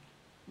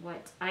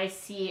what I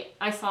see.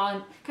 I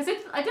saw because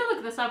I did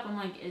look this up. I'm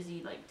like, is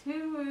he like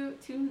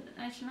two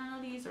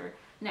nationalities or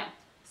no?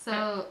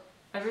 So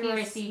everywhere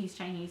I see he's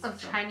Chinese. Of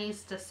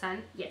Chinese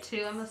descent,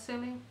 too, I'm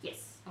assuming?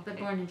 Yes. Okay. But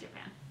born in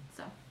Japan.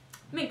 So,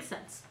 makes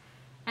sense.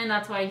 And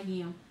that's why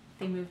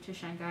they moved to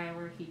Shanghai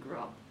where he grew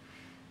up.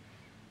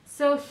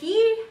 So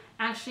he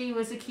actually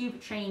was a Cube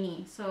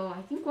trainee. So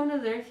I think one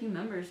of their few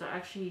members that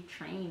actually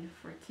trained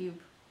for Cube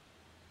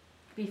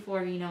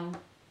before,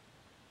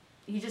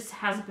 he just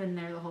has been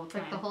there the whole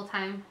time. Like the whole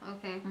time?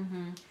 Okay.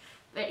 Mm-hmm.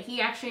 But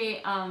he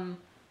actually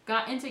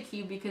got into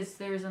Cube because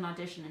there was an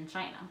audition in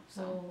China.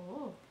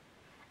 So,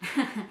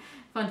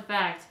 fun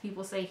fact,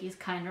 people say he's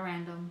kind of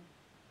random.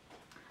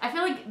 I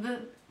feel like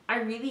I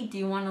really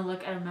do want to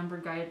look at a member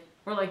guide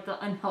or like the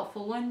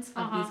unhelpful ones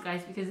of these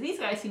guys because these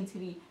guys seem to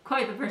be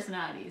quite the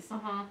personalities.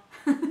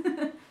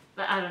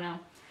 But I don't know.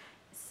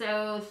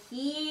 So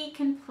he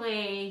can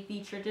play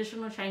the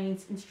traditional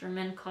Chinese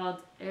instrument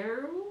called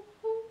erhu.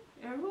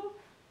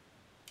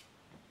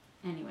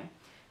 Anyway,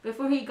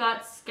 before he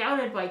got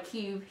scouted by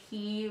Cube,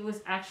 he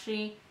was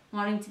actually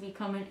wanting to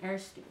become an air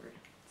steward.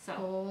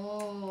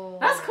 So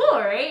that's cool,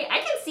 right? I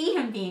can see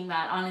him being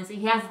that. Honestly,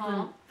 he has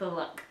the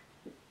look.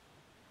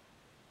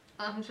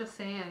 I'm just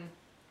saying,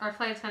 our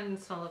flight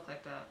attendants don't look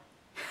like that.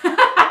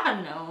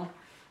 No,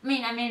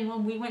 I mean,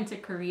 when we went to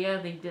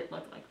Korea, they did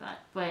look like that,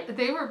 but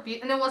they were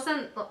and it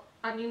wasn't.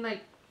 I mean,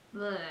 like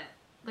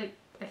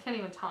I can't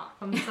even talk.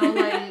 I'm so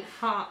like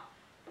hot.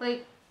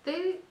 Like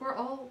they were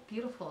all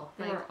beautiful.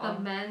 They like were all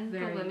the men, the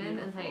women,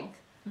 beautiful. and like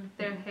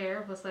their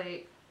hair was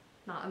like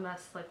not a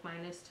mess like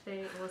mine is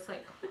today. It was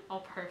like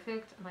all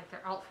perfect, and like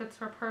their outfits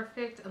were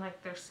perfect, and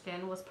like their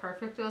skin was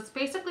perfect. It was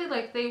basically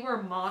like they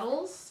were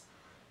models,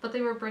 but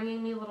they were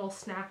bringing me little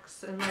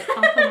snacks and like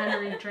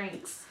complimentary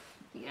drinks.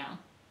 Yeah.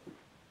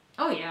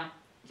 Oh yeah.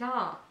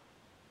 Yeah.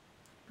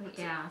 But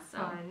yeah,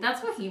 so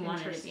that's what he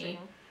wanted to be.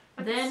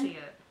 Then see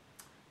it.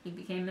 He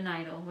became an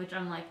idol, which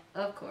I'm like,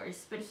 of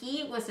course. But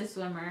he was a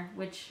swimmer,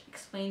 which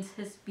explains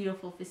his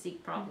beautiful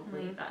physique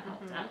probably. That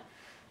helped out.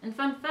 And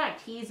fun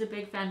fact, he's a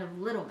big fan of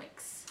Little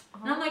Mix.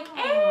 And I'm like,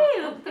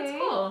 hey, that's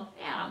cool.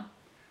 Yeah.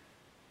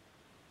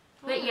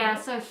 But yeah,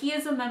 so he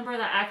is a member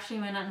that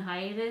actually went on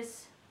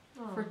hiatus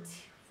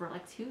for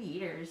like 2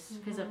 years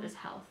because of his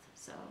health.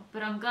 So,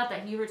 but I'm glad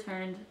that he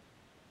returned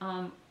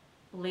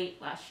late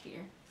last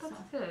year. That's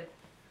good.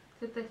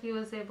 Good that he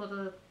was able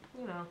to,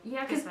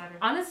 yeah, because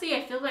honestly,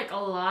 I feel like a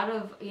lot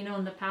of, in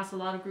the past, a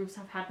lot of groups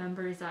have had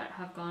members that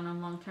have gone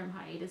on long-term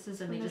hiatuses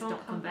and they just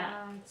don't come back.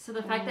 So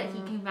the fact that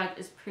he came back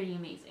is pretty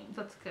amazing.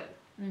 That's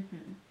good.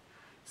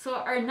 So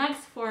our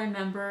next foreign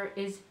member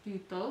is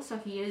Yuto. So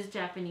he is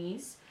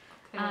Japanese.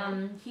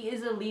 Okay. He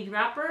is a lead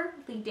rapper,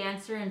 lead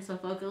dancer, and some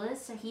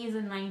vocalist. So he is a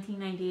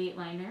 1998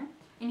 liner.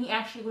 And he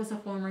actually was a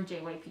former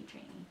JYP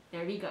trainee.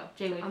 There you go.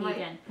 JYP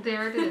again.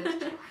 There it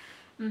is.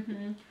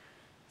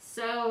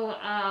 So,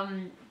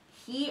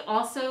 he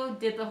also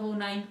did the whole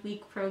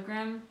 9-week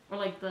program, or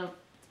like the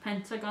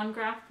Pentagon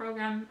Graph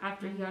program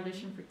after he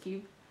auditioned for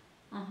Cube.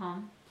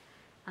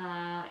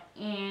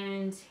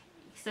 And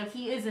so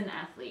he is an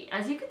athlete.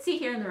 As you can see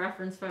here in the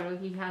reference photo,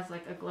 he has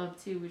like a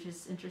glove too, which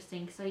is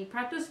interesting. So he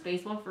practiced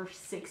baseball for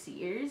 6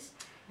 years.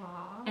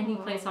 Wow. And he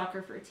played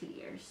soccer for 2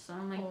 years. So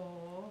I'm like,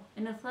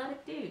 an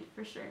athletic dude,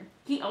 for sure.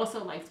 He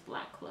also likes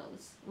black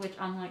clothes, which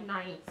I'm like,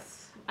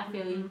 nice. I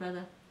feel you,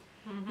 brother.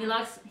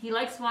 He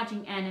likes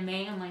watching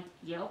anime. I'm like,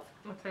 yep.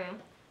 Okay.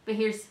 But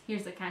here's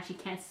the catch. He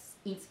can't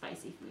eat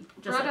spicy food.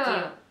 Just like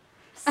you.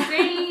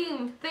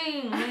 Same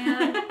thing,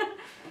 man.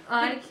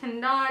 I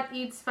cannot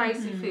eat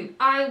spicy food.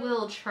 I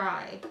will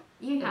try.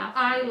 You have to,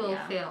 I will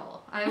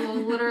fail. I will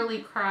literally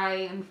cry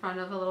in front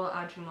of a little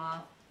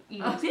Ajumma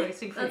eating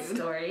spicy food. That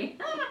story.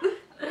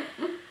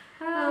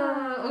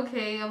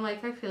 Okay, I'm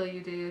like, I feel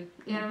you, dude.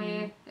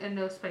 Anime and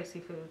no spicy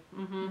food.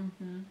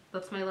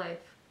 That's my life.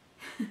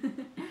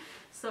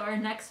 So our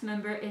next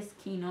member is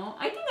Kino.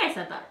 I think I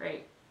said that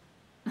right.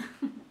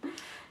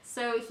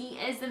 So he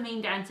is the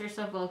main dancer,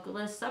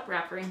 sub-vocalist,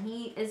 sub-rapper, and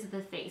he is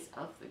the face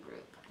of the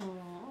group.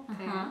 Oh,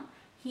 okay.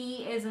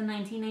 He is a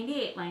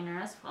 1998 liner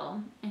as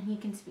well, and he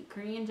can speak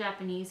Korean,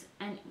 Japanese,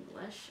 and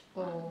English.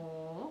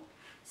 Oh.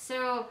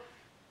 So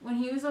when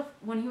he was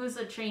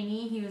a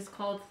trainee, he was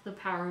called the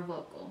power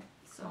vocal.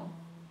 So.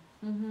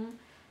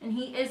 And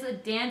he is a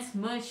dance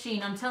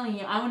machine. I'm telling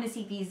you, I want to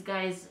see these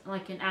guys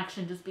like in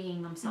action, just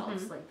being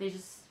themselves. Like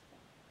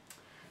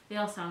they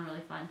all sound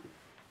really fun.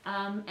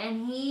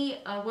 And he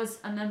was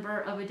a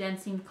member of a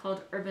dance team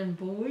called Urban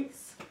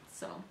Boys.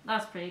 So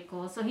that's pretty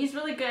cool. So he's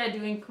really good at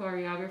doing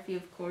choreography,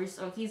 of course.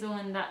 So he's the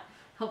one that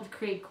helped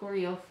create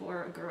choreo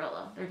for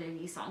Gorilla, their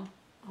debut song.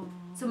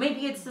 So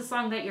maybe it's the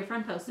song that your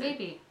friend posted.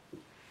 Maybe.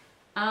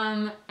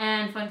 And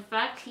fun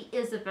fact, he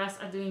is the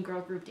best at doing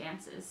girl group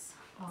dances.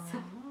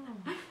 So,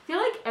 I feel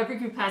like every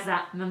group has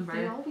that member.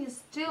 They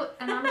always do.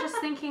 And I'm just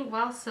thinking,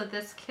 wow, so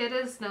this kid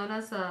is known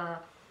as a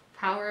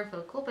power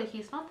vocal, but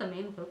he's not the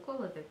main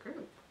vocal of the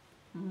group.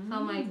 So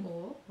I'm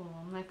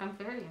like, I'm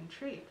very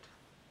intrigued.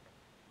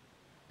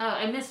 Oh,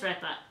 I misread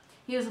that.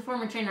 He was a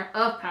former trainer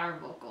of power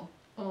vocal.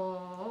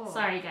 Oh.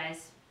 Sorry,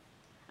 guys.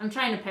 I'm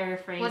trying to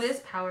paraphrase. What is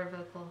power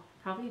vocal?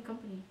 Probably a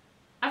company.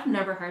 I've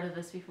never heard of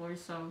this before,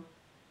 so.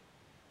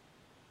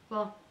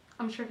 Well,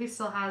 I'm sure he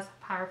still has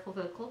powerful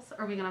vocals.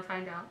 Are we going to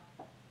find out?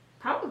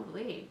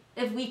 Probably.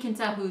 If we can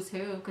tell who's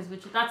who, because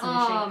that's in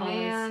the shape always. Oh,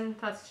 man.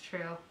 That's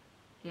true.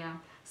 Yeah.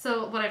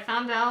 So, what I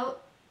found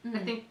out, I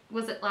think,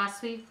 was it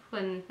last week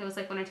when it was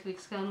like 1 or 2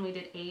 weeks ago when we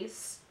did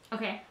Ace?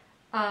 Okay.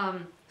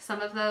 Some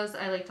of those,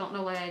 I don't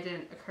know why it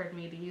didn't occur to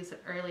me to use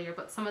it earlier,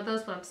 but some of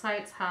those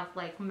websites have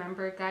like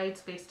member guides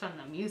based on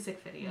the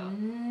music video.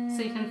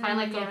 So you can find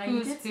like a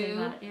who's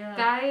who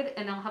guide,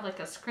 and they'll have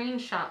like a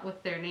screenshot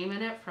with their name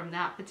in it from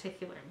that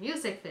particular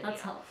music video.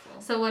 That's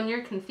helpful. So when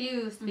you're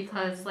confused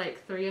because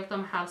like 3 of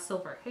them have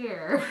silver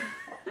hair.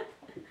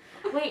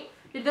 Wait,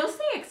 did those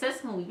stay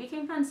accessible? We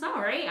became friends now,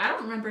 right? I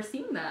don't remember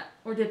seeing that.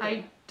 Or did they?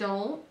 I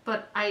don't,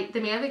 but they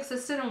may have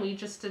existed and we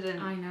just didn't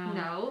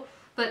know.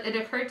 But it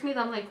occurred to me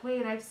that I'm like,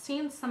 wait, I've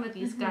seen some of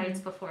these guides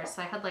before.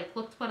 So I had like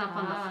looked one up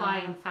on the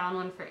fly and found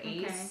one for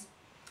Ace. Okay.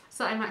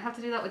 So I might have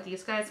to do that with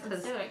these guys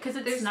because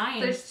it's 9.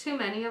 There's too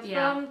many of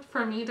them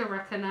for me to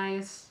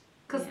recognize.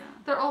 Because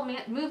they're all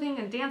moving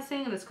and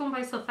dancing and it's going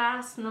by so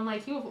fast. And I'm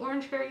like, you have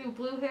orange hair, you have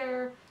blue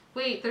hair.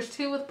 Wait, there's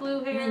 2 with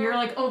blue hair. And you're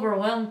like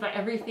overwhelmed by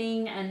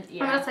everything. And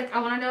And it's like,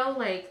 I want to know,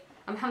 like,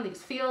 I'm having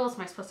these feels.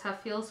 Am I supposed to have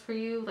feels for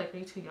you? Like, are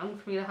you too young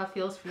for me to have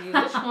feels for you?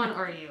 Which one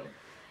are you?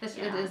 It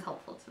is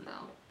helpful to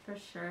know. For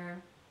sure.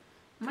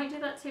 I might do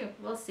that too.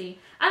 We'll see.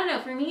 I don't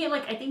know. For me,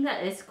 like, I think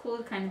that is cool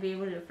to kind of be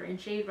able to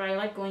differentiate, but I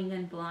like going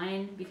in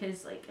blind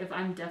because, like, if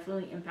I'm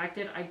definitely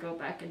impacted, I go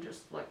back and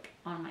just look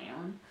on my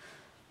own.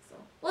 So,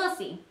 we'll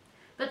see.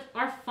 But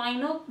our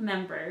final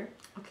member,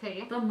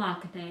 the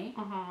Maknae,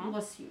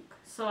 Wooseok.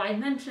 So, I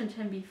mentioned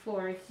him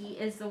before. He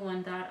is the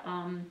one that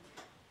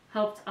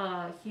helped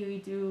Huey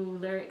do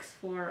lyrics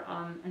for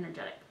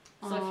Energetic.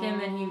 So, him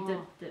and Huey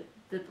did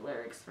the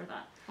lyrics for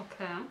that.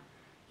 Okay.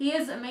 He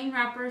is a main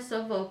rapper,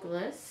 so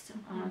vocalist.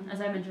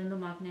 As I mentioned, the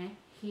Maknae.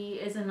 He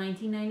is a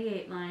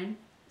 1998 line.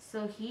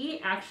 So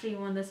he actually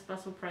won the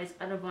special prize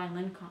at a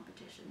violin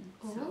competition.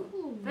 So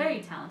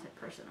very talented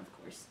person, of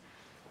course.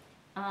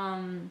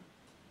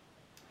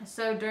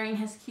 So during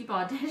his Cube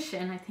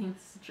audition, I think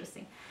this is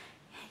interesting,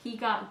 he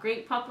got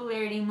great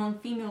popularity among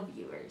female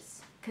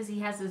viewers because he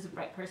has this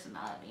bright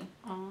personality.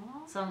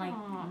 So I'm like,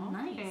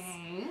 nice.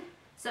 Okay.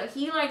 So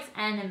he likes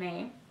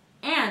anime,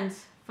 and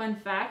fun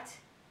fact,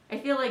 I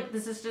feel like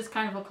this is just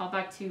kind of a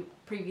callback to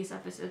previous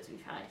episodes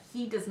we've had.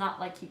 He does not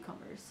like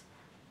cucumbers.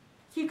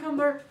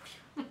 Cucumber.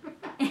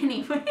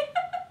 Anyway.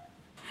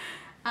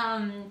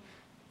 Fun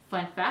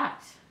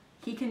fact.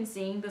 He can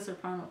sing the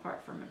soprano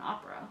part from an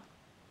opera.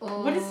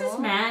 What is this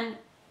man?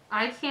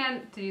 I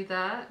can't do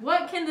that.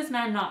 What can this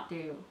man not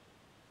do?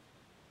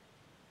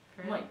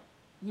 Like,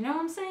 you know what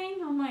I'm saying?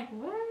 I'm like,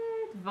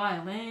 what?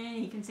 Violin.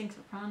 He can sing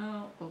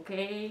soprano.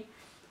 Okay.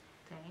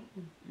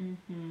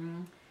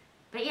 Dang.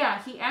 But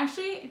yeah, he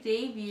actually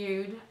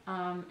debuted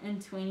in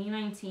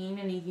 2019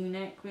 in a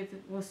unit with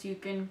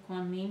Wooseok and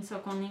Kwon. So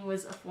Kwon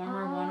was a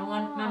former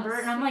 101 member,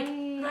 and I'm like,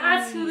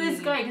 that's who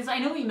this guy, because I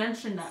know we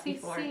mentioned that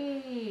before.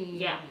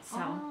 Yeah,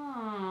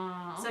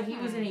 so he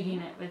was in a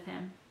unit with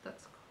him.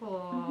 That's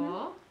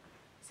cool.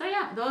 So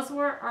yeah, those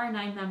were our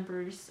 9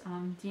 members.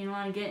 Do you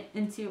want to get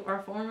into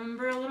our 4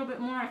 member a little bit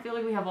more? I feel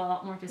like we have a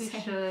lot more to say.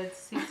 We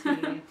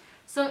should.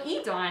 So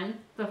E'Dawn,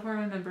 the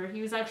former member,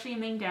 he was actually a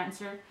main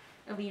dancer,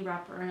 a lead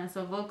rapper, and as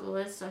a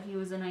vocalist, so he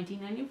was a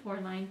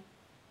 1994 line.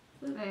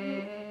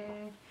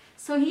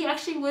 So he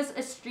actually was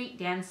a street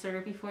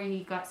dancer before he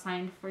got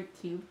signed for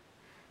Cube,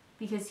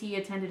 because he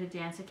attended a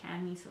dance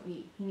academy, so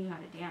he knew how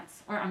to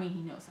dance, or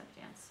he knows how to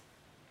dance.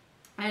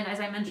 And as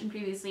I mentioned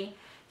previously,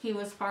 he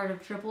was part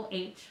of Triple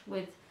H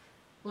with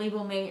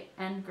label mate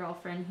and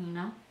girlfriend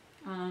Hina.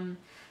 And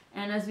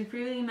as we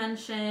previously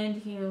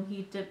mentioned,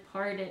 he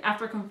departed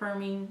after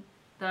confirming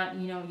that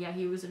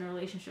he was in a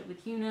relationship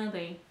with Hina.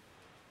 They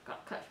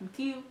got cut from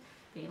Cube.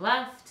 They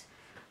left.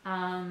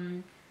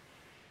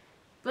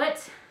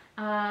 But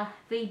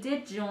they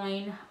did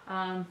join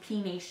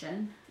P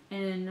Nation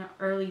in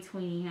early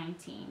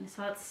 2019.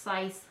 So that's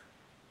Psy's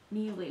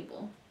new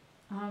label.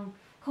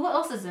 Who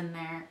else is in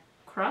there?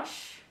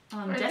 Crush?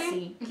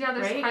 Jessie.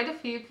 There's quite a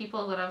few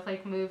people that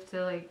have moved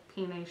to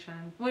P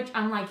Nation. Which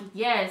I'm like,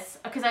 yes,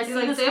 because I see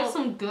this they have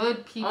some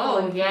good people.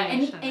 in P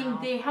Nation and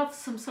they have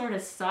some sort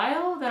of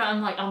style that I'm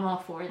like, I'm all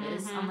for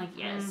this. I'm like,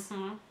 yes.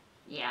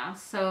 Yeah,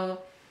 so,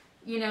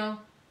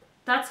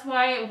 that's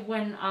why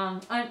when,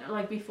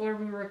 before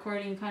we were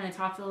recording, we kind of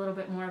talked a little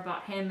bit more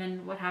about him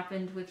and what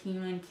happened with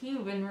him and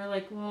Cube, and we're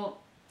like, well,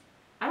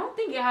 I don't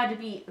think it had to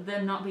be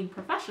them not being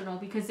professional,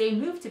 because they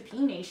moved to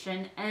P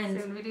Nation, and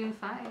they're doing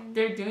fine.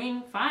 They're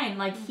doing fine.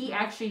 He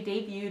actually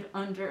debuted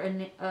under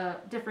a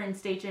different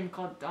stage name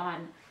called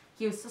Dawn.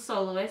 He was a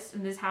soloist,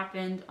 and this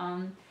happened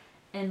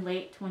in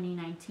late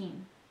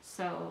 2019.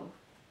 So...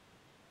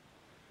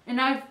 And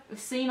I've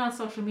seen on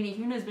social media,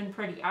 Huna's been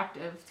pretty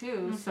active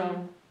too,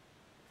 so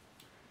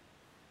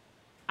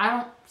I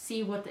don't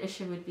see what the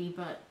issue would be,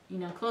 but,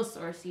 closed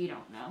source, you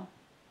don't know.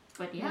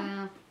 But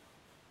yeah.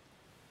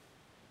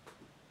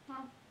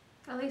 Well,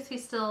 at least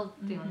he's still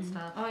doing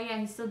stuff. Oh yeah,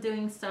 he's still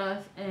doing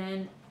stuff,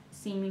 and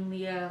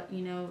seemingly a,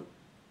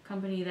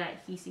 company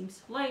that he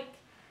seems to like.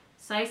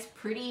 Psy's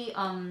pretty,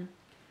 I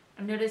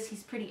I've noticed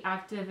he's pretty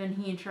active and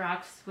he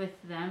interacts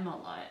with them a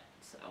lot.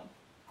 So.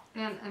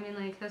 And I mean,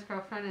 like his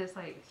girlfriend is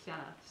like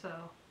Hyuna, so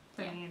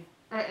I mean,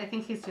 I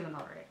think he's doing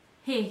all right.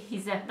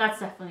 That's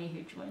definitely a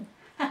huge win.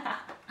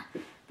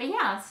 But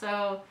yeah,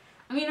 so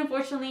I mean,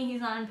 unfortunately,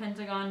 he's not in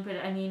Pentagon, but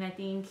I mean, I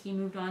think he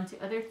moved on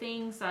to other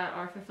things that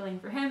are fulfilling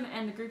for him,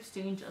 and the group's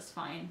doing just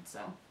fine.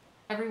 So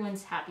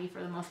everyone's happy for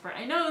the most part.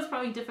 I know it's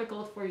probably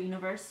difficult for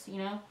Universe, you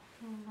know,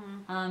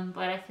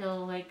 but I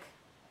feel like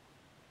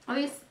at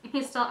least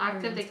he's still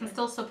active. They can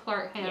still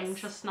support him,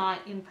 just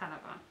not in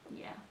Pentagon.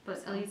 Yeah,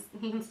 but at least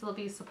he can still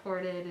be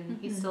supported, and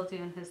he's still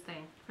doing his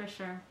thing for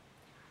sure.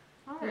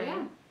 All right.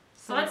 Yeah.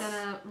 So we're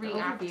gonna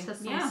react to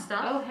some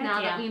stuff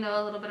now that we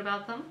know a little bit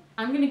about them.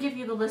 I'm gonna give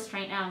you the list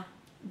right now.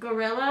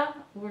 Gorilla,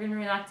 we're gonna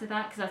react to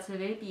that because that's a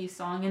debut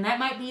song, and that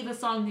might be the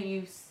song that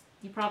you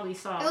probably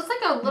saw. It was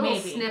like a little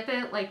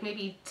snippet, like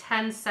maybe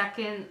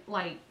 10-second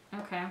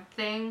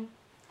thing.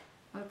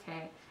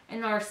 Okay.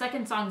 And our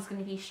second song is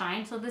gonna be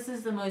Shine. So this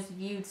is the most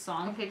viewed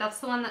song. Okay, that's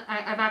the one that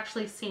I've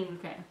actually seen.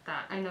 Okay,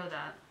 that I know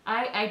that.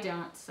 I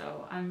don't,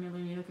 so I'm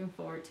really looking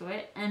forward to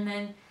it. And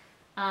then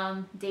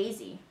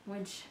Daisy,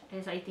 which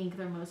is I think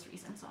their most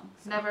recent song.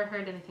 So. Never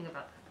heard anything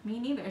about that. Me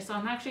neither. So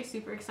I'm actually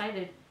super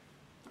excited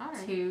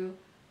to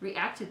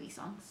react to these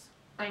songs.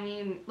 I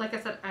mean, like I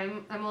said,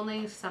 I'm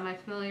only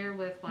semi-familiar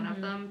with one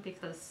of them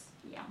because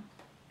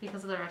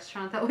of the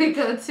restaurant that we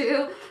go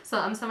to. So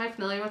I'm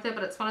semi-familiar with it,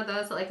 but it's one of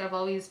those that like I've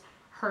always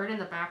heard in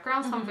the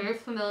background. So I'm very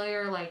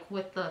familiar like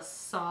with the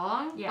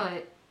song,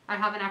 but I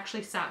haven't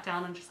actually sat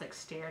down and just like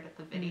stared at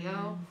the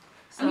video.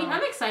 So I mean,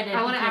 I'm excited.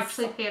 I want to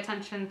actually pay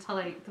attention to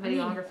like the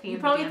videography. You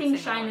probably think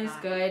Shine is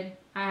good.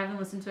 I haven't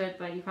listened to it,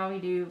 but you probably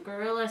do.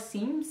 Gorilla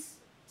seems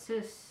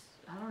to,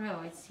 I don't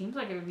know, it seems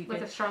like it would be good.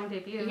 Like a strong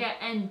debut. Yeah,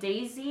 and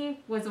Daisy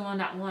was the one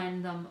that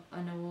won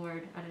an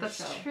award at a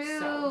show. That's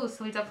true.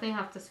 So we definitely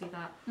have to see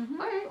that.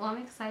 Alright, well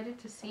I'm excited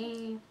to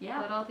see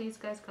what all these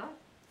guys got.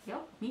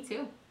 Yep, me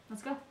too.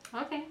 Let's go.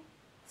 Okay.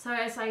 So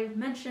as I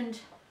mentioned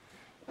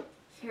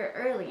here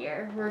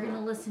earlier, we're going to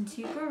listen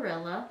to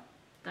Gorilla.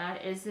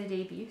 That is the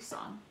debut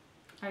song.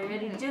 Are you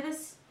ready to do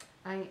this?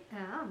 I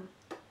am.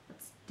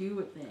 Let's do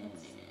it then.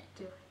 Let's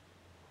do it.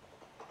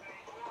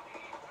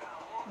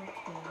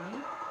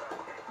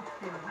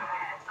 Okay.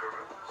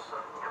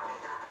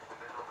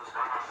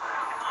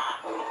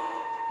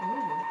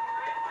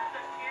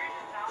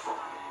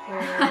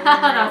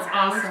 That's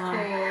awesome.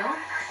 Cool.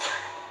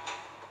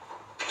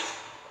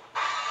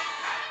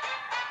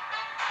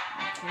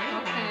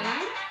 Okay.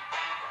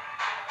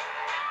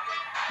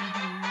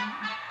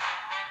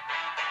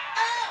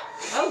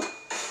 Oh.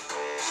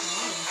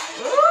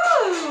 Ooh.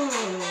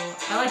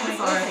 I like this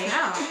already.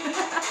 Yeah.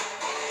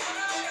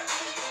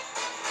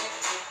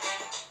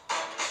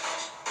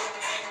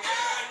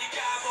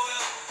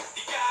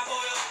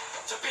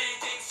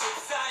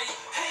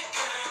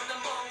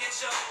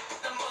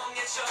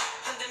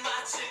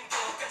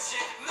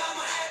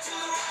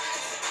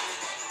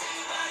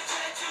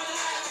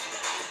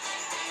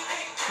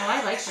 Oh,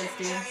 I like this,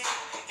 dude. I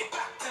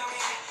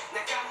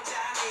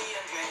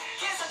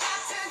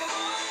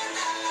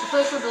feel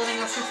like we're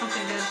building up for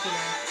something good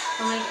here.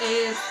 And like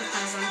A is the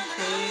Pentagon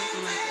shape,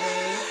 and like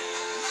A.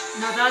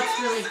 No, that's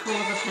really cool,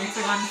 the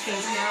Pentagon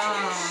shape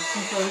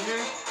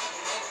composer.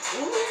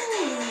 Ooh.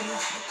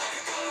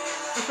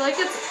 I feel like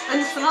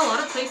and it's in a lot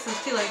of places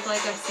too, like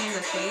I've seen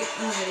the shape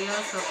in the video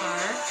so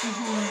far.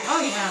 Oh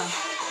yeah.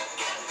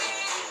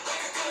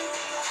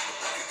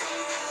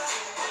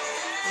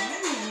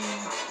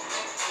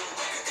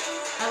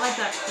 I like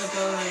that the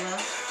gorilla.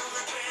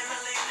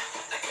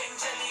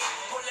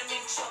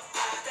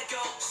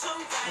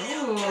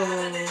 Ooh.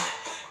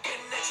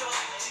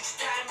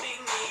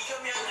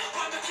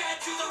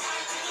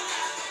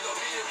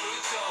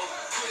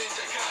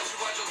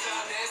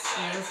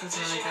 Yeah, this is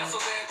really good.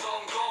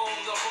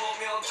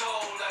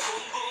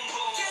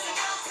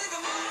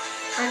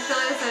 I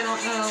realize I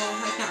don't know,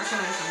 I can't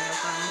recognize any of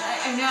them.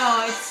 I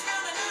know,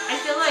 I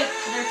feel like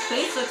their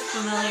face looks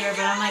familiar,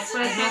 but I'm like,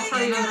 but I can't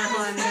tell you which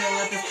one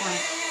at this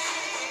point.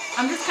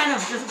 I'm just kind of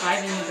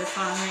vibing with this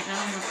song right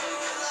now.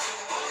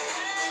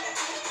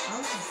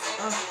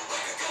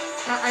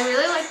 I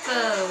really like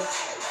the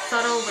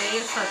subtle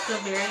ways that the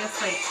various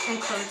like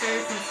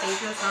enclosures and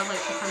stages have like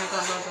the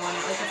Pentagon logo on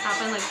it. Like it's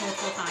happened like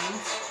multiple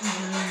times.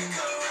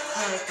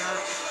 I like that.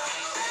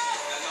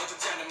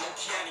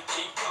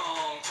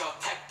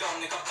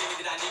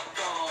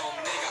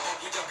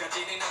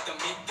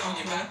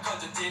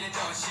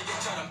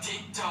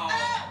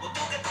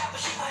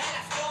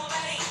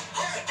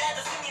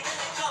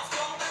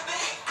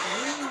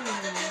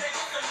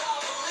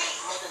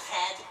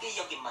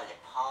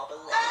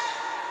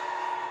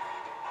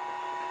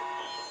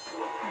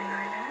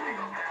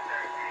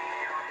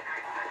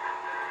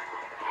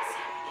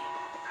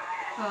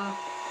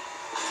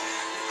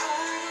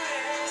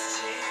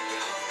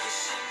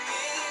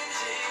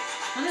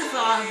 And this is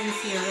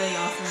obviously a really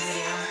awesome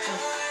video.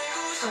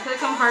 I feel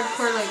like I'm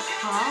hardcore like,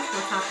 huh?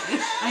 What's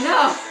happening? I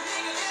know!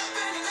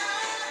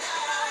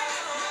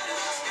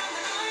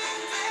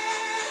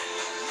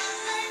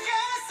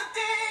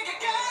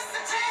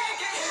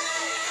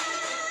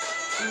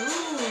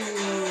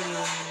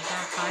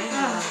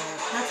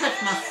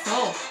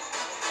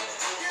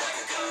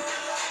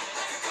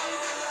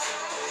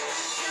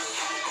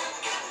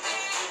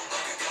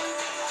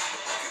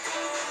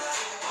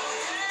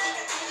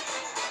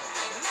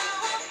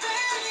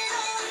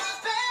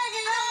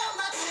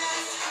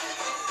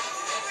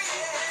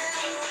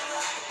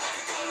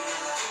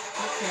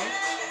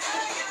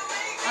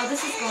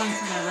 this is going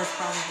to my list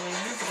probably.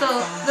 So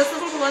this is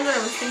the one that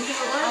I was thinking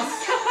it was.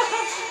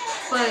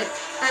 But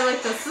I like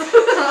this.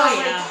 Oh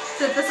yeah.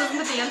 Like, this isn't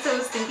the dance I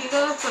was thinking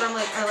of, but I'm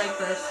like, I like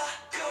this.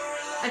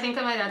 I think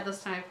I might add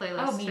this to my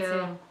playlist Oh, me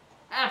too.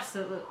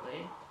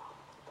 Absolutely.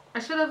 I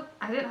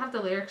didn't have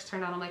the lyrics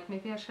turned on. I'm like,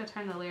 maybe I should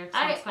turn the lyrics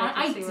on so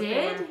I can see what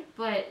they were.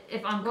 But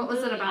if I'm what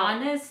was it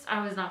about? honest,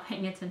 I was not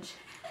paying attention.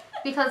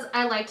 Because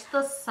I liked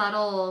the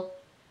subtle,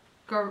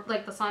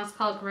 like the song's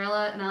called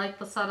Gorilla, and I like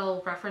the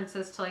subtle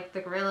references to like the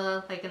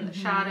gorilla, like in the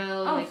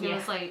shadow, Oh, like it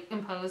was like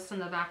imposed in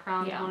the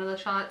background in one of the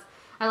shots.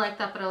 I liked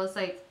that, but I was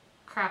like,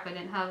 crap,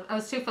 I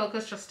was too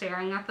focused just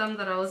staring at them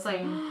that I was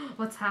like,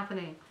 what's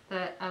happening?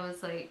 That I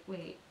was like,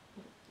 wait,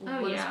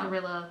 what is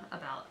Gorilla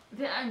about?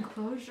 The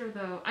enclosure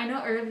though, I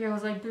know earlier I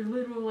was like, they're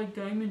literal like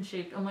diamond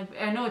shaped. I'm like,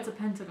 I know it's a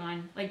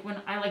pentagon. Like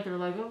when I like their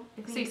logo.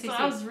 So it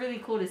was really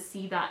cool to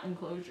see that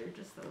enclosure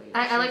just the way.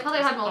 I like how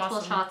they had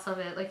multiple shots of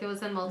it. Like it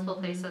was in multiple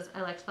places.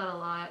 I liked that a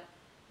lot.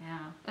 Yeah,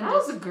 and that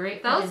was a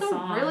great. That was a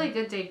song. really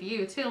good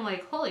debut too. I'm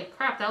like, holy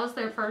crap, that was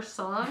their first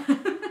song.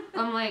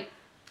 I'm like,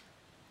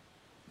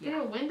 did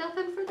I win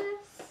nothing for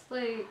this?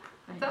 Like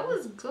that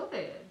was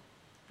good.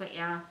 But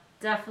yeah,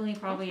 definitely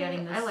probably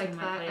adding this. I like to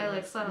my that. playlist. I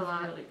like that a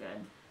lot. Really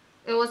good.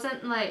 It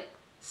wasn't like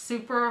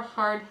super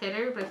hard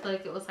hitter, but I feel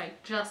like it was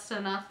like just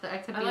enough that I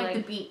could be like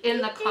the beat.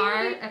 in the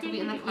car. I could be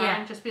in the car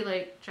and just be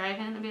like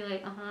driving and be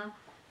like,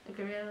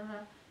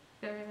 gorilla.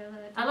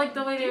 I like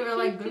the way they were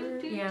like,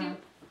 yeah.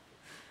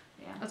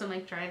 I wasn't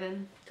like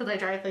driving because I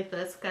drive like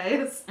this,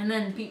 guys. And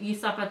then you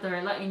stop at the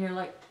red light and you're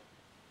like,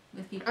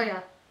 with people. Oh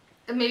yeah,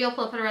 and maybe I'll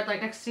pull up at a red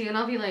light next to you and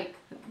I'll be like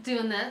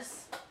doing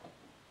this,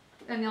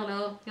 and you'll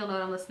know what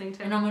I'm listening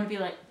to. And I'm gonna be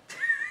like,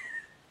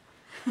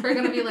 we're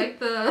gonna be like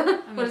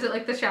the what is it,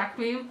 like the Shaq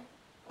meme?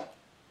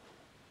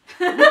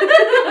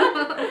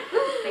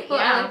 Well,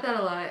 I like that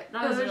a lot.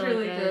 That was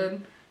really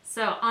good.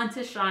 So on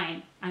to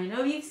Shine. I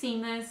know you've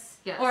seen this,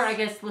 or I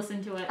guess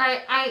listened to it.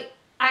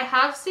 I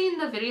have seen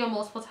the video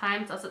multiple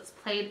times as it's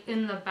played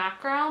in the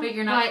background. But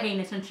you're not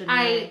paying attention.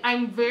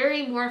 I'm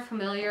very more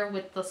familiar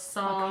with the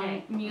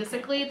song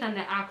musically than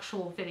the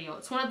actual video.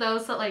 It's one of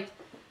those that like,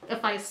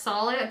 if I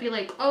saw it, I'd be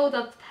like, oh,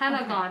 that's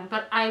Pentagon,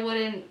 but I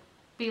wouldn't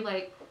be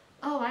like,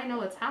 oh, I know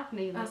what's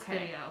happening in this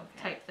video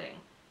type thing.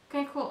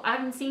 Okay, cool. I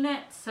haven't seen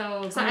it,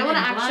 so I want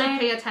to actually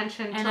pay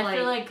attention to I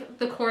feel like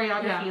the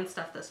choreography and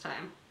stuff this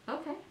time.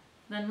 Okay,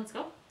 then let's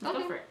go. Let's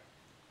go for it.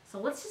 So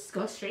let's just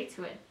go straight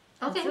to it.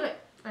 Okay. Let's do it.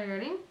 Are you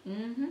ready?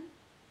 Mm-hmm.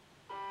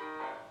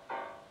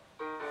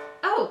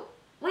 Oh,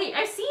 wait,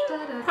 I've seen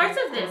parts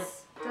of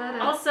this.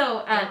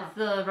 Also at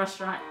the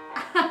restaurant.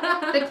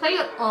 They play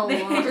it a lot.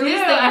 They do,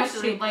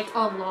 actually. Like, a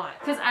lot.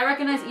 Because I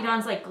recognize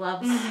Edon's, like,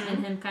 gloves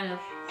and him kind of...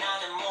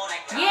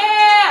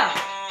 Yeah!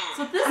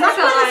 So this is what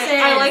this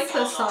is. I like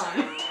this song.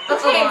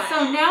 Okay,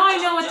 so now I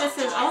know what this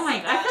is. Oh my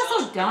god, I feel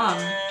so dumb.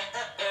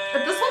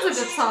 But this one's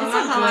a good song. It's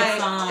a good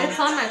song. It's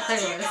on my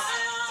playlist.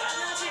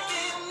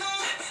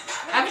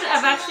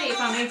 I've actually, if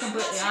I'm being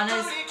completely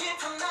honest,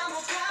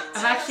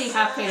 I've actually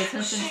half paid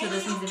attention to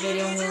this music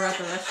video when we were at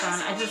the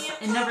restaurant.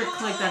 It never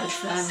clicked that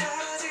it's them.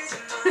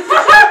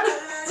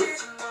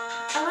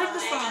 I like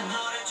the song.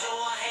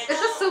 It's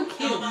just so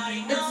cute.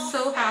 It's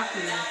so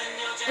happy.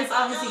 It's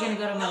obviously going to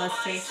go to my list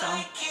too, so.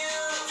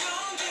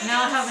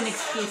 Now I have an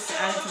excuse to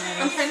add it to my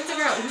list. I'm trying to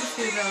figure out who's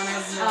who though, and I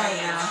have no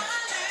idea.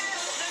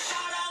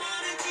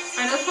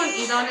 I know which one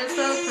Edon is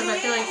though, because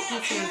I feel like he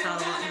stands out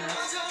a lot in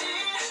this.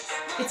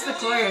 It's the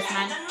chorus,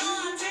 man.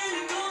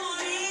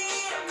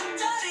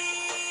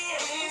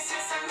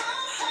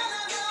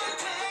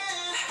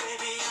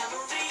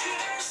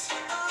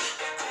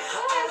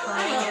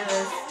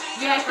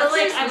 Yeah, I feel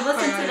like I've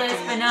listened to this,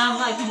 but now I'm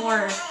like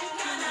more.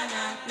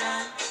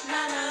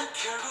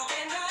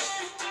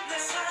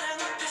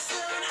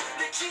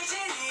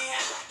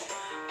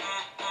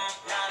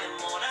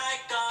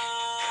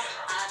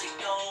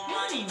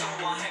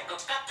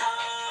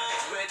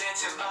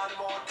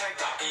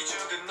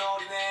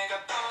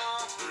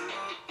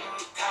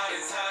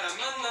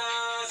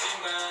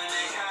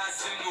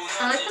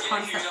 I like the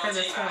concept for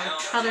this one.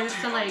 How they're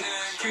just in like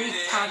street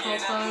casual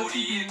clothes.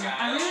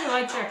 I really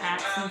like their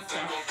hats and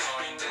stuff.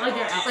 Like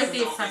their outfits. Like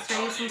the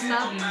accessories and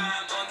stuff.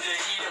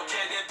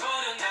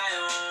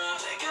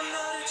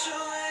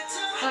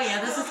 Oh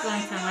yeah, this is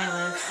going to my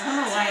list. I don't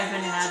know why I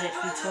haven't had it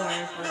before,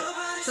 but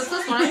this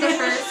was one of the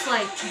first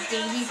like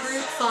baby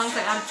group songs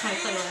I added to my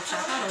playlist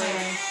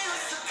actually.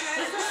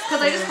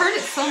 Because I just heard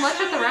it so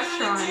much at the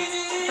restaurant,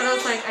 but I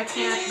was like, I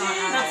can't not add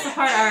it. That's the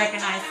part I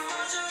recognize.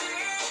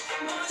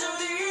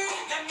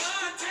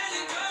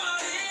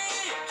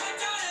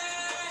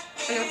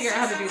 I gotta figure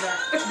out how to do that.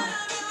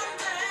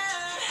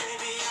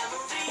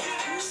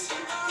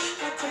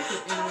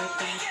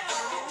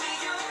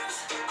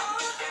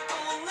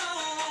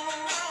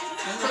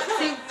 But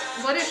see,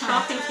 what is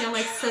shocking to me, I'm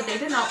like, so they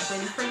did not win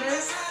for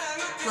this?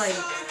 Like,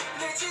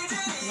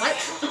 what?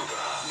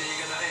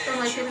 Or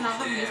like, they did not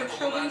have music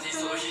showings for this?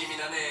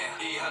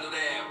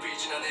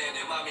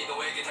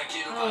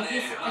 Oh,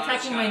 he's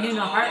attacking my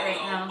Nuna heart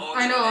right now.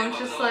 I know, I'm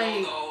just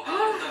like,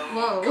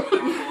 whoa.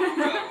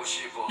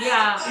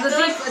 Yeah.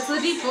 It's the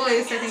deep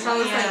voice. I think I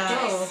was like,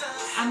 whoa.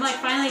 I'm like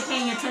finally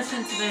paying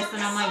attention to this,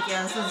 and I'm like,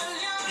 yeah, this is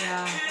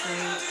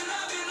great.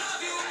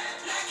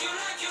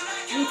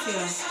 Me too.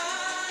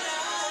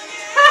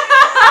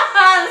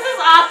 This is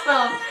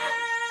awesome.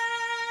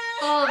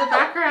 Oh, the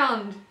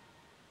background.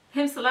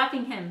 Him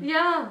slapping him.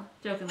 Yeah.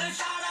 Jokingly.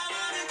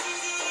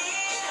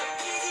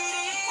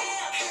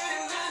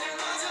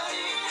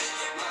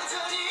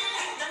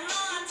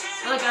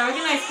 Look, I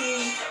recognize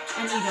Sui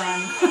and Egon.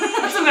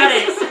 That's about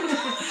it.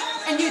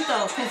 And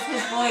Yuto, because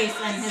his voice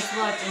and his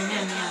look and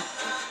him, yeah.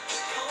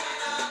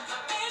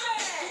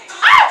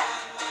 Ah!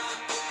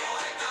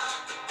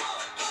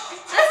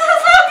 This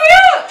is so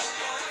cute!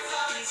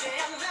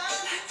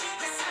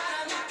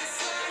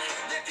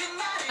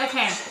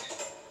 Okay.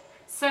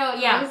 So,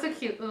 yeah. That was a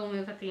cute little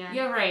move at the end.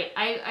 You're right.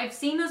 I've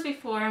seen those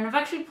before, and I've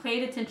actually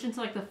paid attention to,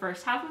 like, the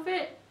first half of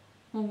it.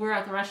 When we were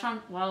at the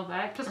restaurant a while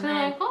back. Just kind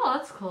of like, oh,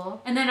 that's cool.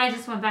 And then I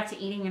just went back to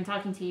eating and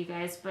talking to you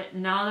guys. But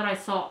now that I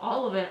saw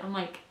all of it, I'm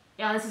like,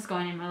 yeah, this is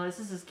going in my list.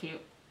 This is cute.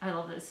 I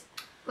love this.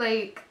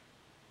 Like,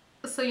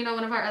 so you know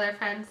one of our other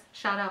friends,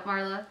 shout out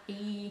Marla,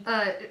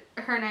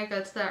 her and I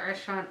go to that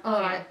restaurant a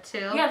lot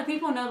too. Yeah, the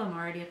people know them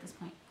already at this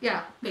point.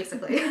 Yeah,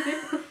 basically.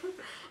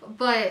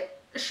 But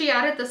she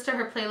added this to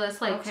her playlist,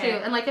 like, too.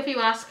 And, like, if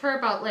you ask her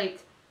about,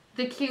 like,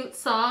 the cute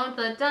song,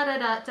 the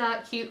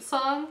da-da-da-da cute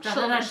song, she'll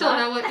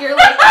know what you're,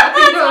 like,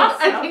 talking about.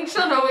 Awesome. I think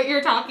she'll know what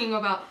you're talking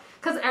about.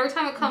 Because every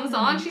time it comes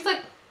on, she's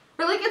like,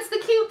 we're like, it's the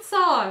cute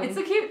song. It's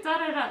the cute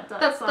da-da-da-da song.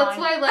 That's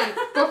why, like,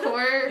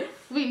 before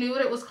we knew what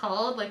it was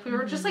called, like, we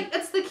were just like,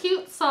 it's the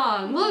cute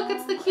song. Look,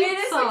 it's the cute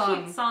song. It is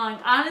a cute song.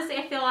 Honestly,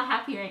 I feel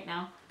happy right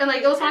now. And,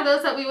 like, it was one of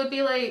those that we would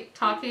be, like,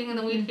 talking, and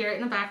then we'd hear it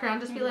in the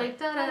background, just be like,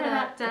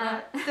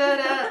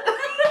 da-da-da-da-da-da.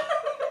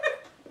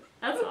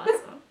 That's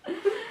awesome.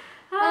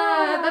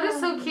 That is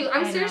so cute.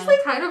 I'm seriously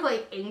kind of,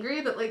 like,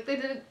 angry that, like, they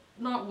did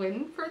not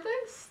win for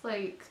this.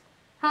 Like,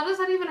 how does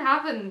that even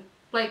happen?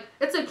 Like,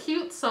 it's a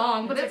cute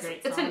song, but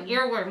it's an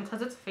earworm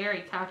because it's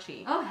very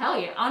catchy. Oh, hell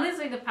yeah.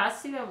 Honestly, the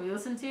past two that we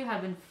listened to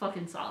have been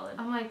fucking solid.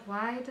 I'm like,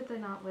 why did they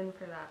not win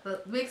for that?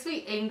 That makes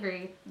me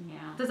angry.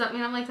 Yeah. Does that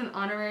mean I'm, like, an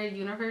honorary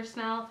universe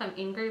now if I'm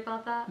angry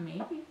about that?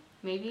 Maybe.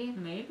 Maybe?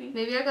 Maybe.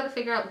 Maybe I gotta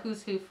figure out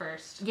who's who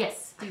first.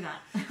 Yes, do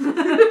that.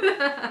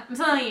 I'm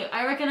telling you,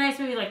 I recognize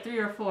maybe like 3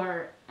 or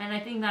 4, and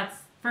I think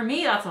that's, for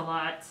me, that's a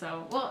lot,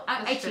 so. Well,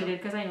 I cheated,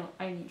 because I know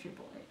I need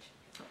Triple H.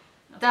 So,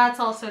 that's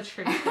also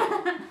true.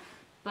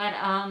 But,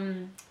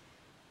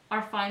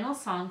 our final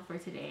song for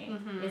today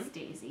is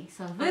Daisy.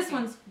 So this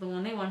one's the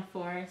one they won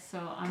for, so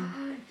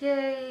I'm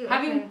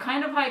having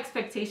kind of high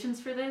expectations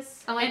for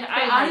this. And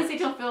I honestly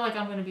don't feel like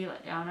I'm going to be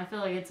let down. I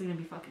feel like it's going to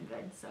be fucking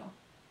good, so.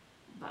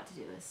 About to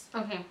do this.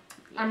 Okay,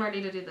 yeah. I'm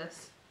ready to do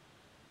this.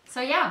 So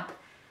yeah,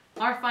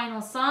 our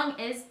final song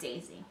is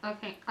Daisy.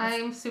 Okay,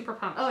 I'm super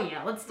pumped. Oh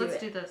yeah, let's do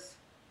do this.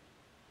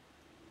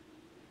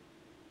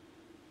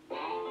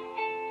 Oh,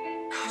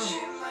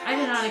 I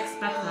did not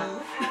expect that.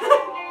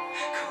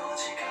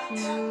 Ooh.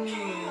 Oh,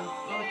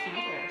 the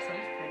camper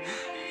sounds pretty.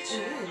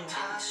 Ooh.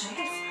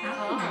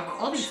 Oh,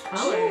 all these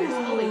colors.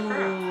 Ooh, holy crap.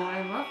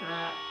 I love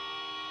that.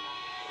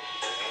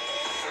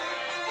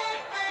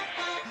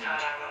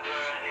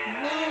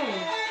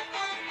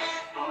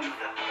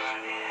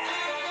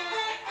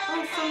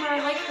 Oh, Summer, I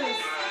like this.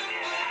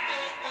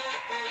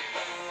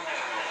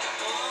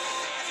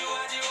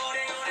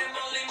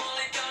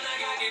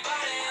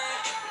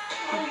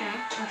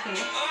 Okay.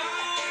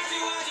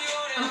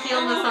 I'm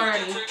feeling this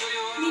already.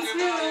 Me too.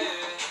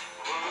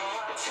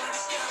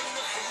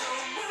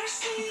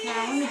 Okay, I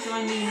want to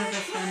join the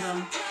Universe fandom.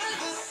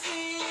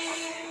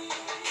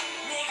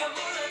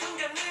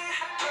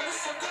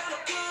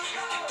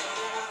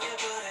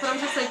 But I'm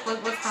just like,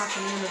 what's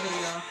happening in the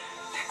video?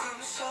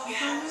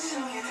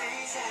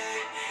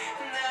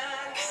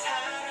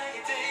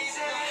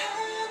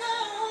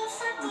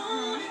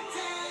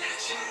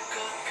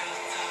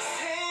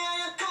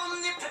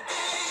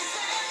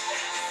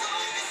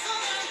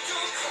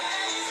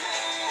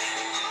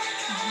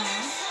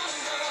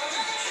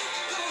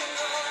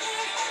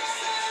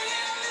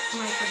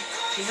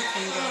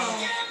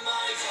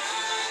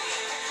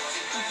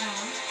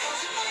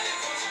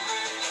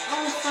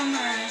 Oh,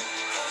 Summer.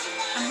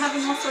 I'm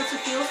having all sorts of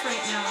feels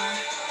right now.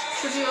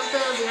 Did you have the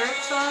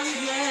lyrics on?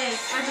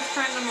 Yes. I just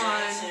turned them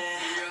on.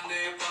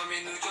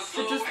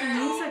 But just the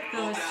music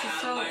though, it's just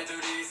so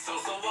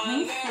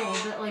painful,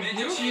 but like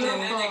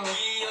beautiful.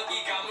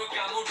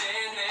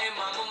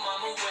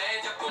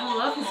 I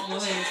love his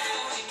voice.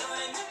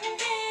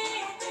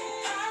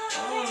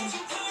 Oh.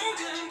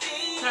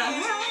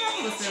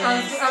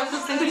 I was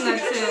just thinking that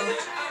too.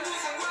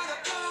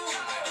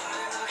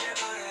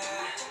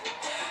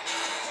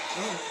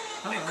 Oh,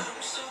 hello.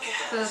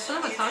 The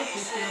cinematography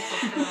is beautiful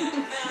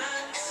too.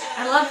 I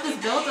love this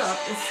build-up.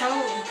 It's so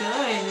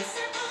good.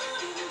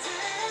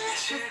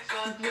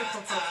 A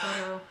beautiful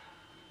photo.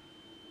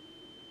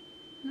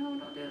 No,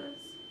 don't do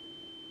this.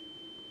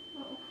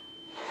 Oh.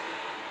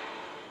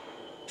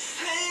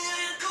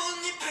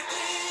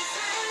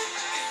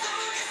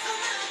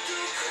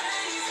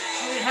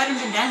 Oh, it hadn't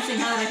been dancing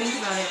now that I think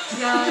about it.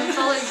 Yeah, I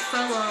felt like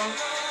solo.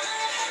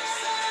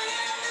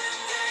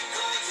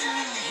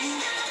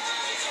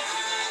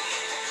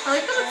 I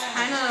like that it's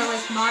kind of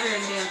like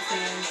modern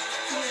dancing.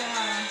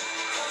 Yeah.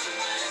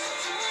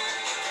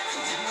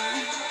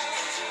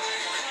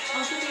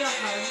 I'll give you a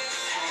hug.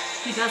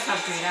 He does have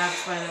great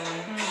abs, by the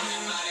way.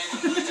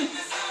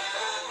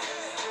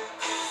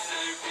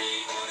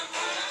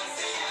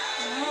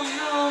 Oh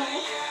no.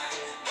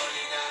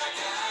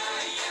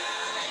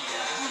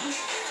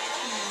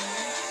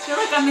 I feel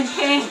like I'm in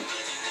pain.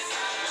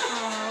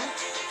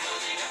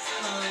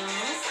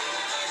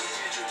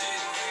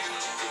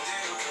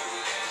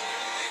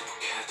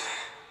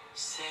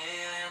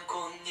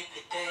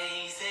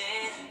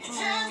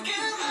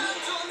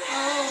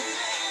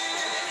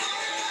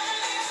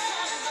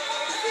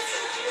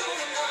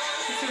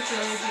 This is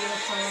really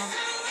beautiful.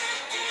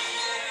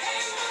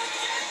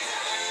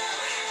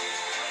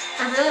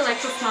 I really like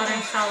this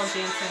modern style of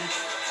dancing.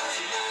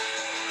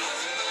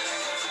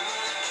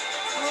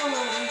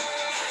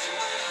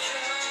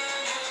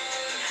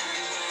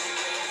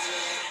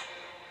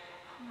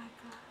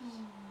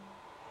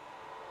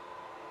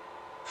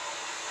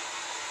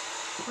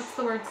 What's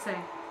the word say?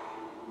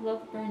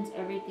 Love burns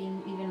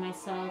everything, even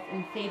myself,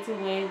 and fades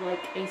away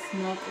like a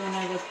smoke when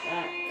I look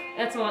back.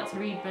 That's a lot to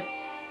read, but...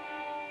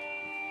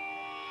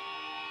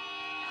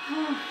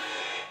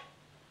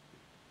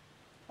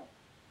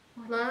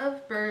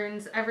 Love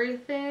burns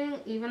everything,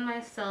 even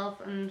myself,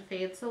 and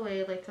fades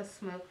away like a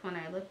smoke when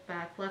I look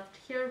back. Left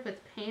here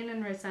with pain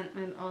and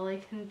resentment, all I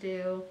can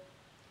do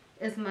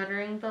is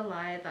muttering the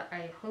lie that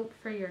I hope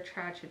for your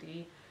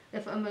tragedy.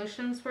 If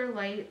emotions were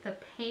light, the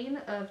pain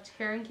of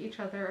tearing each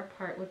other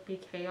apart would be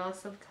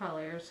chaos of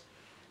colors.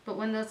 But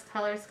when those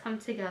colors come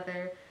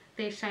together,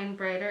 they shine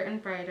brighter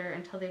and brighter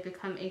until they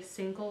become a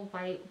single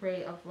white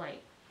ray of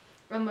light.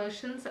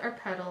 Emotions are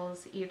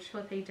petals, each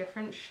with a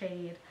different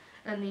shade,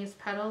 and these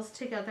petals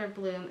together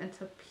bloom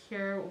into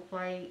pure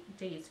white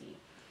daisy.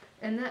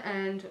 In the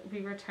end,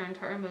 we return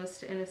to our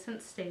most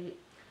innocent state,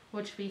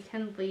 which we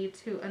can lead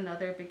to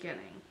another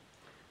beginning.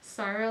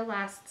 Sorrow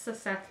lasts a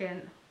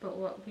second, but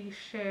what we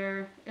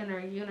share in our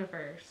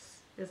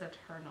universe is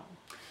eternal.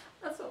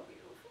 That's so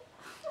beautiful.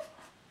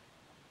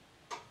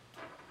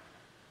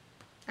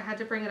 I had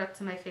to bring it up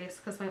to my face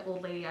because my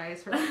old lady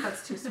eyes were like,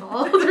 that's too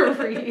small to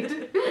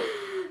read.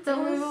 That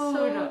was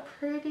so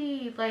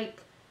pretty. Like,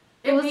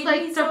 it was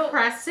like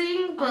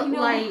depressing, but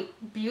like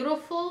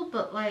beautiful,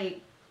 but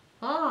like,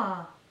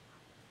 ah.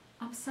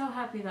 I'm so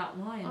happy that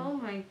won. Oh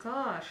my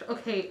gosh.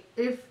 Okay,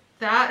 if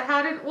that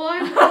hadn't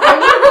won,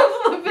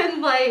 I would have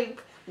been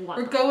like,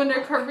 we're going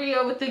to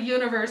Korea with the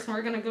universe and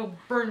we're gonna go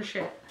burn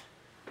shit.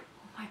 Oh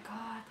my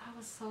god, that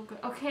was so good.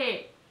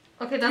 Okay,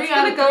 that's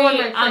gonna go on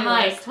my playlist. I'm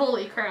like,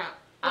 holy crap.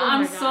 Oh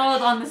I'm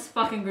sold on this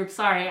fucking group.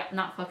 Sorry,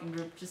 not fucking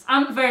group. Just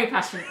I'm very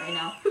passionate right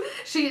now.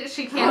 She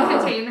can't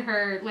contain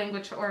her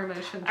language or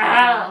emotions right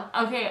now.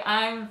 Okay,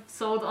 I'm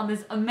sold on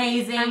this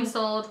amazing. I'm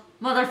sold.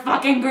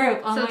 Motherfucking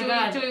group. Oh so my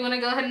god. Do we want to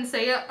go ahead and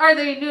say it? Are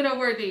they Nuna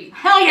worthy?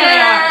 Hell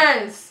yeah,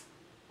 yes.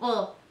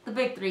 Well, the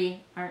big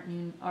three aren't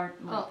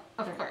well,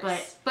 of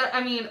course. But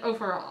I mean,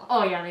 overall.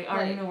 Oh yeah, they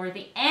are Nuna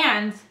worthy,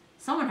 and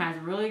someone has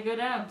really good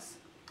abs.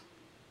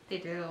 They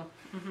do.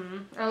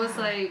 I was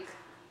like,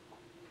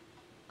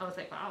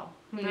 wow.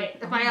 I mean,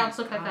 if my abs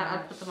look like that,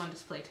 I'd put them on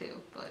display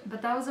too.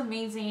 But that was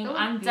amazing. That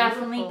was I'm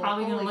definitely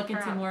probably Holy gonna look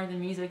crap. into more of the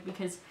music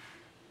because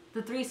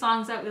the 3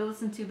 songs that we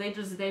listened to, they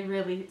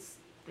really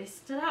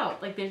stood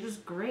out. Like, they're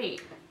just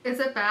great. Is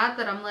it bad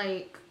that I'm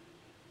like,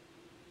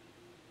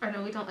 I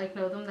know we don't like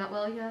know them that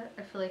well yet.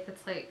 I feel like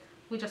it's like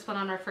we just went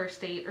on our first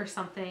date or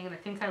something, and I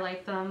think I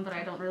like them, but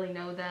I don't really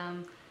know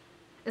them.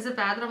 Is it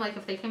bad that I'm like,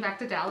 if they came back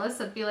to Dallas,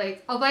 I'd be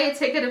like, I'll buy a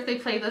ticket if they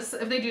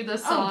do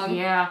this song. Oh,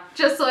 yeah.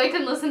 Just so I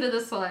can listen to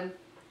this one.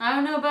 I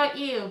don't know about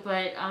you,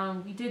 but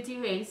we did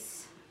do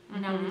Ace.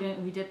 And now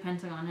we did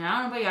Pentagon. And I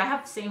don't know about you, I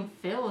have the same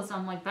feel as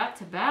I'm like back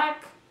to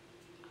back.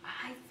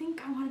 I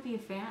think I want to be a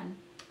fan.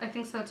 I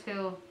think so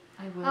too.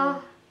 I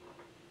will.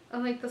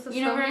 I'm like, this is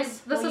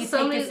Universe, so many. will you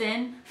take this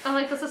in? I'm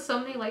like, this is so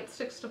many light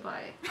sticks to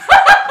buy.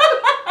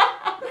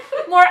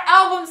 More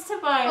albums to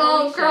buy.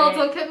 Oh, girl,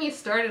 don't get me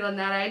started on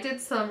that. I did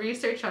some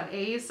research on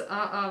Ace.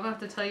 I'm going to have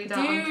to tell you that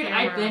on camera. Dude,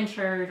 I've been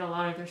heard a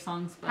lot of their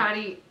songs. But...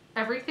 Patty,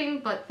 everything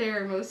but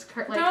their most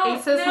current,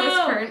 Ace's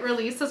most current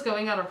release is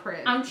going out of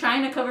print. I'm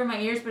trying to cover my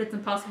ears, but it's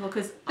impossible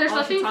because there's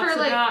nothing for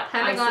like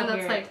Pentagon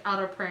that's like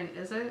out of print,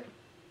 is it?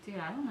 Dude,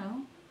 I don't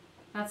know.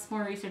 That's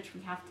more research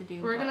we have to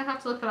do. We're gonna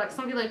have to look that up.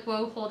 Somebody like,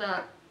 whoa, hold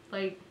up,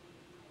 like,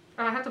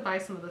 I have to buy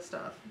some of this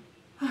stuff.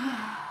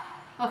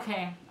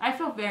 Okay, I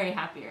feel very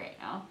happy right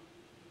now.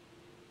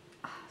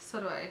 So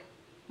do I.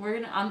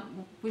 We're gonna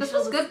this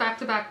was good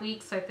back-to-back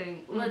weeks, I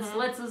think.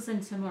 Let's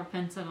listen to more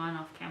Pentagon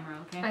off camera,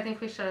 okay? I think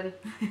we should.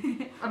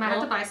 I might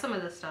have to buy some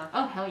of this stuff.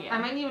 Oh hell yeah! I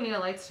might even need a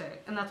light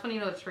stick, and that's when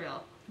you know it's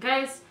real.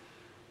 Guys,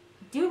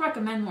 do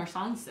recommend more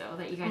songs though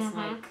that you guys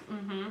like.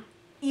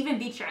 Even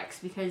beat tracks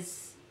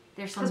because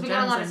there's some. Because we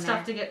got a lot of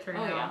stuff to get through.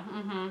 Oh now.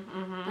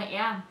 yeah. But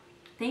yeah,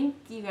 thank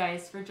you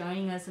guys for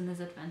joining us in this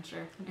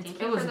adventure.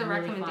 Thank you for the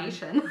really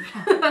recommendation.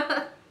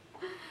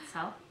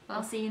 So,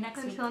 I'll see you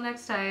next week. Until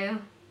next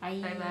time. Bye.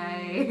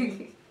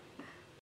 Bye-bye.